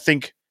 and I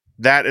think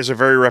that is a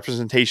very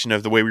representation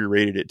of the way we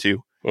rated it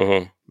too.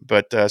 Mm-hmm.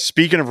 But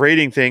speaking of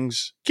rating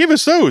things, give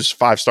us those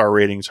 5-star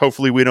ratings.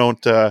 Hopefully we don't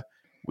put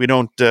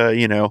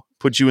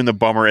you in the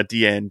bummer at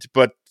the end.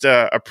 But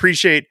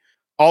appreciate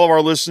all of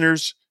our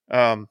listeners.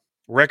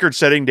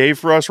 Record-setting day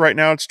for us right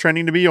now. It's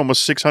trending to be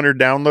almost 600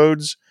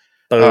 downloads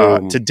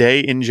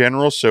today in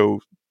general. So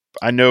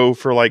I know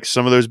for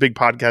some of those big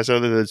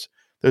podcasts,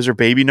 those are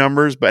baby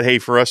numbers. But hey,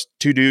 for us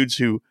two dudes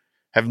who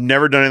have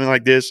never done anything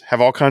like this,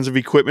 have all kinds of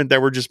equipment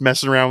that we're just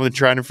messing around with and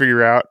trying to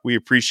figure out, we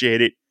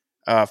appreciate it.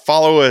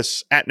 Follow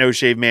us at No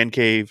Shave Man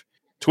Cave,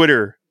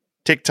 Twitter,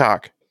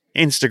 TikTok,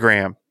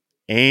 Instagram,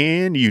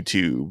 and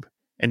YouTube.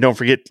 And don't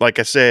forget, like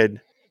I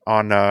said,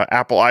 on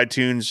Apple,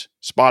 iTunes,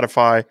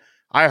 Spotify,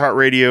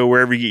 iHeartRadio,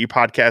 wherever you get your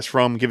podcasts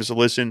from, give us a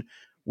listen.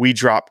 We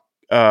drop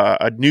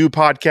a new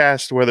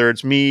podcast, whether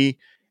it's me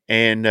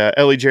and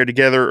Ellie Jair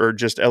together or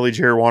just Ellie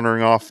Jair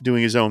wandering off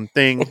doing his own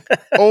thing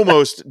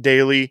almost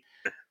daily.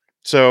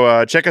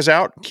 So check us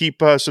out.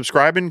 Keep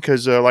subscribing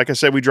because, like I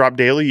said, we drop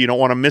daily. You don't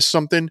want to miss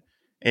something.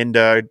 And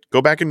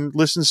go back and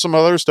listen to some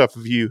other stuff.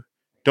 If you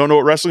don't know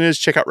what wrestling is,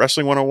 check out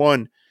Wrestling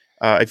 101.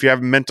 If you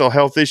have mental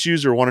health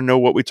issues or want to know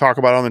what we talk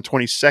about on the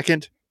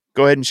 22nd,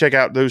 go ahead and check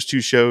out those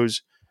two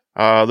shows.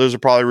 Those are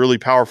probably really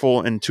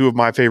powerful and two of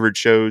my favorite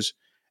shows.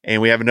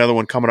 And we have another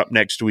one coming up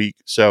next week.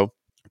 So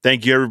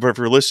thank you, everybody,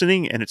 for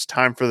listening. And it's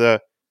time for the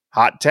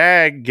hot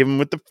tag. Give them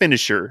with the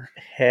finisher.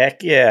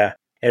 Heck yeah.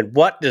 And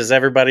what does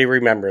everybody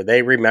remember?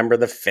 They remember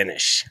the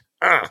finish.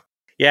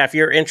 Yeah, if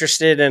you're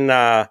interested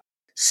in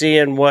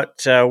seeing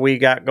what we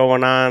got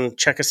going on,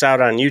 check us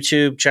out on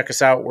YouTube. Check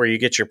us out where you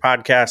get your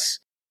podcasts.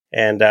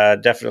 And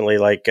definitely,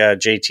 like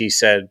JT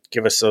said,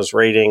 give us those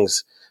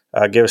ratings.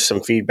 Give us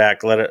some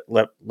feedback. Let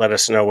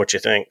us know what you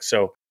think.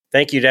 So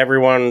thank you to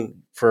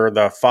everyone for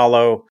the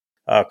follow.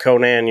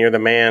 Conan, you're the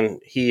man.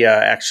 He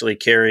actually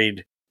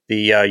carried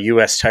the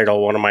U.S.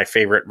 title, one of my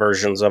favorite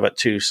versions of it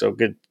too. So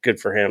good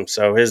for him.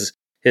 So his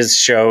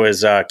show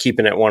is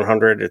Keeping It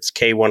 100. It's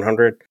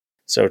K100.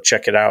 So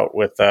check it out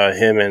with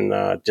him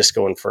and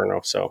Disco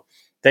Inferno. So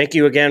thank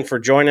you again for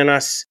joining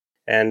us.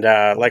 And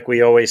like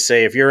we always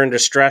say, if you're in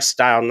distress,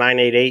 dial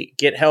 988.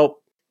 Get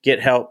help, get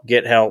help,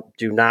 get help.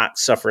 Do not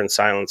suffer in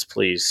silence,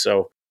 please.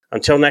 So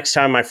until next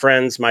time, my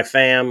friends, my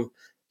fam,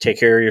 take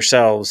care of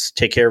yourselves,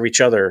 take care of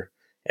each other,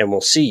 and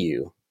we'll see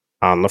you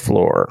on the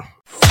floor.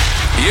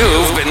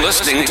 You've been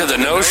listening to the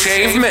No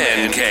Shave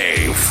Man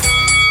Cave.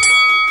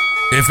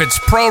 If it's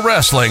pro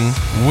wrestling,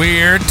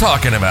 we're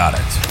talking about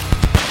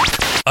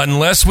it.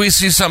 Unless we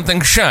see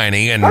something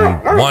shiny and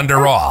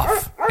wander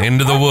off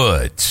into the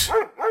woods.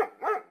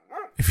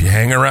 If you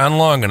hang around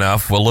long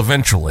enough, we'll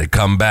eventually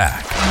come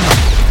back.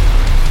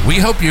 We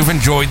hope you've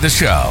enjoyed the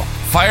show.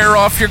 Fire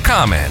off your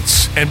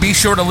comments and be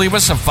sure to leave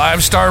us a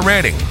 5-star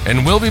rating,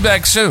 and we'll be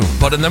back soon.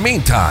 But in the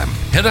meantime,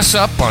 hit us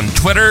up on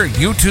Twitter,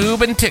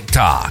 YouTube, and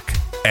TikTok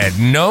at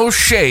No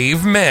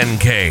Shave Men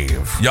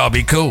Cave. Y'all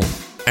be cool.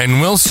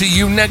 And we'll see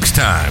you next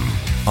time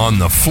on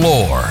the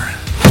floor.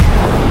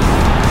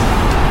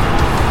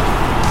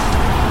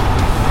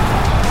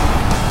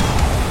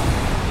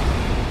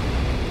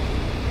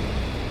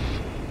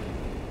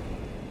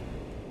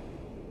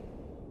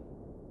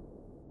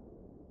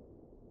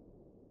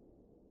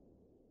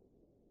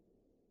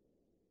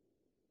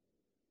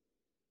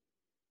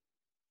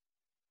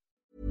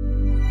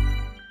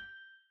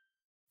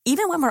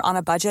 Even when we're on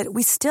a budget,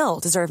 we still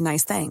deserve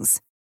nice things.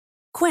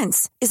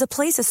 Quince is a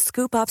place to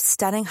scoop up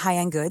stunning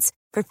high-end goods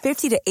for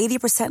 50 to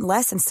 80%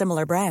 less than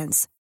similar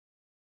brands.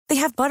 They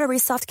have buttery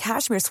soft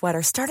cashmere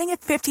sweaters starting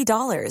at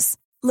 $50,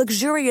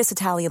 luxurious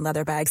Italian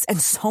leather bags, and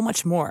so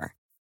much more.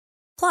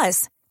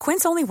 Plus,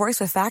 Quince only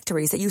works with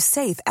factories that use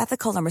safe,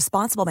 ethical, and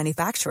responsible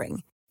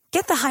manufacturing.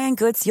 Get the high-end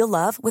goods you'll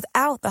love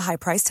without the high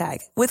price tag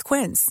with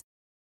Quince.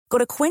 Go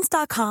to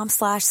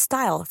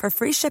quince.com/style for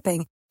free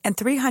shipping and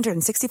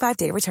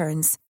 365-day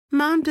returns.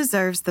 Mom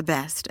deserves the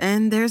best,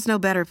 and there's no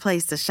better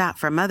place to shop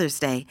for Mother's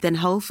Day than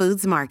Whole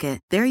Foods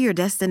Market. They're your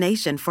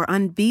destination for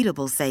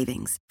unbeatable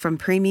savings, from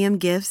premium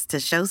gifts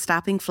to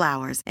show-stopping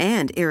flowers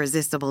and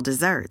irresistible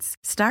desserts.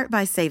 Start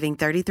by saving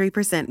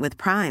 33% with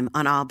Prime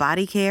on all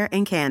body care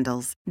and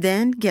candles.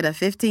 Then get a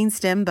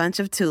 15-stem bunch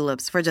of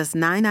tulips for just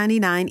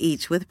 $9.99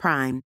 each with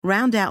Prime.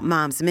 Round out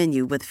Mom's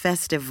menu with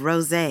festive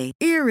rosé,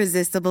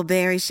 irresistible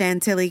berry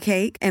chantilly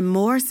cake, and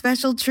more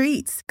special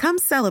treats. Come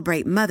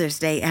celebrate Mother's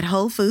Day at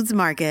Whole Foods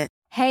Market.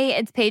 Hey,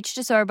 it's Paige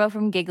DeSorbo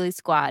from Giggly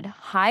Squad.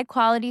 High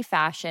quality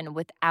fashion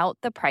without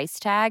the price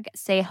tag.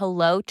 Say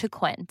hello to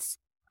Quince.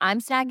 I'm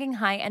snagging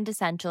high-end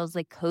essentials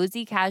like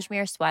cozy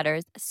cashmere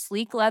sweaters,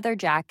 sleek leather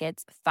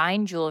jackets,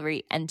 fine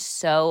jewelry, and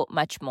so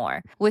much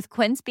more. With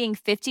Quince being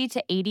 50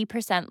 to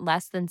 80%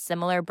 less than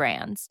similar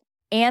brands.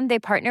 And they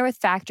partner with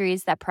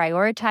factories that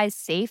prioritize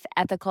safe,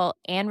 ethical,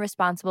 and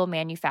responsible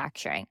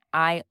manufacturing.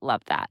 I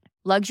love that.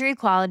 Luxury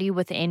quality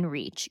within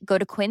reach. Go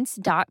to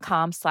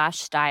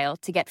quince.com/style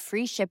to get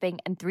free shipping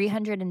and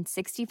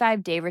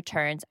 365-day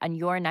returns on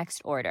your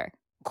next order.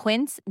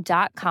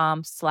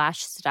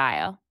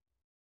 Quince.com/style.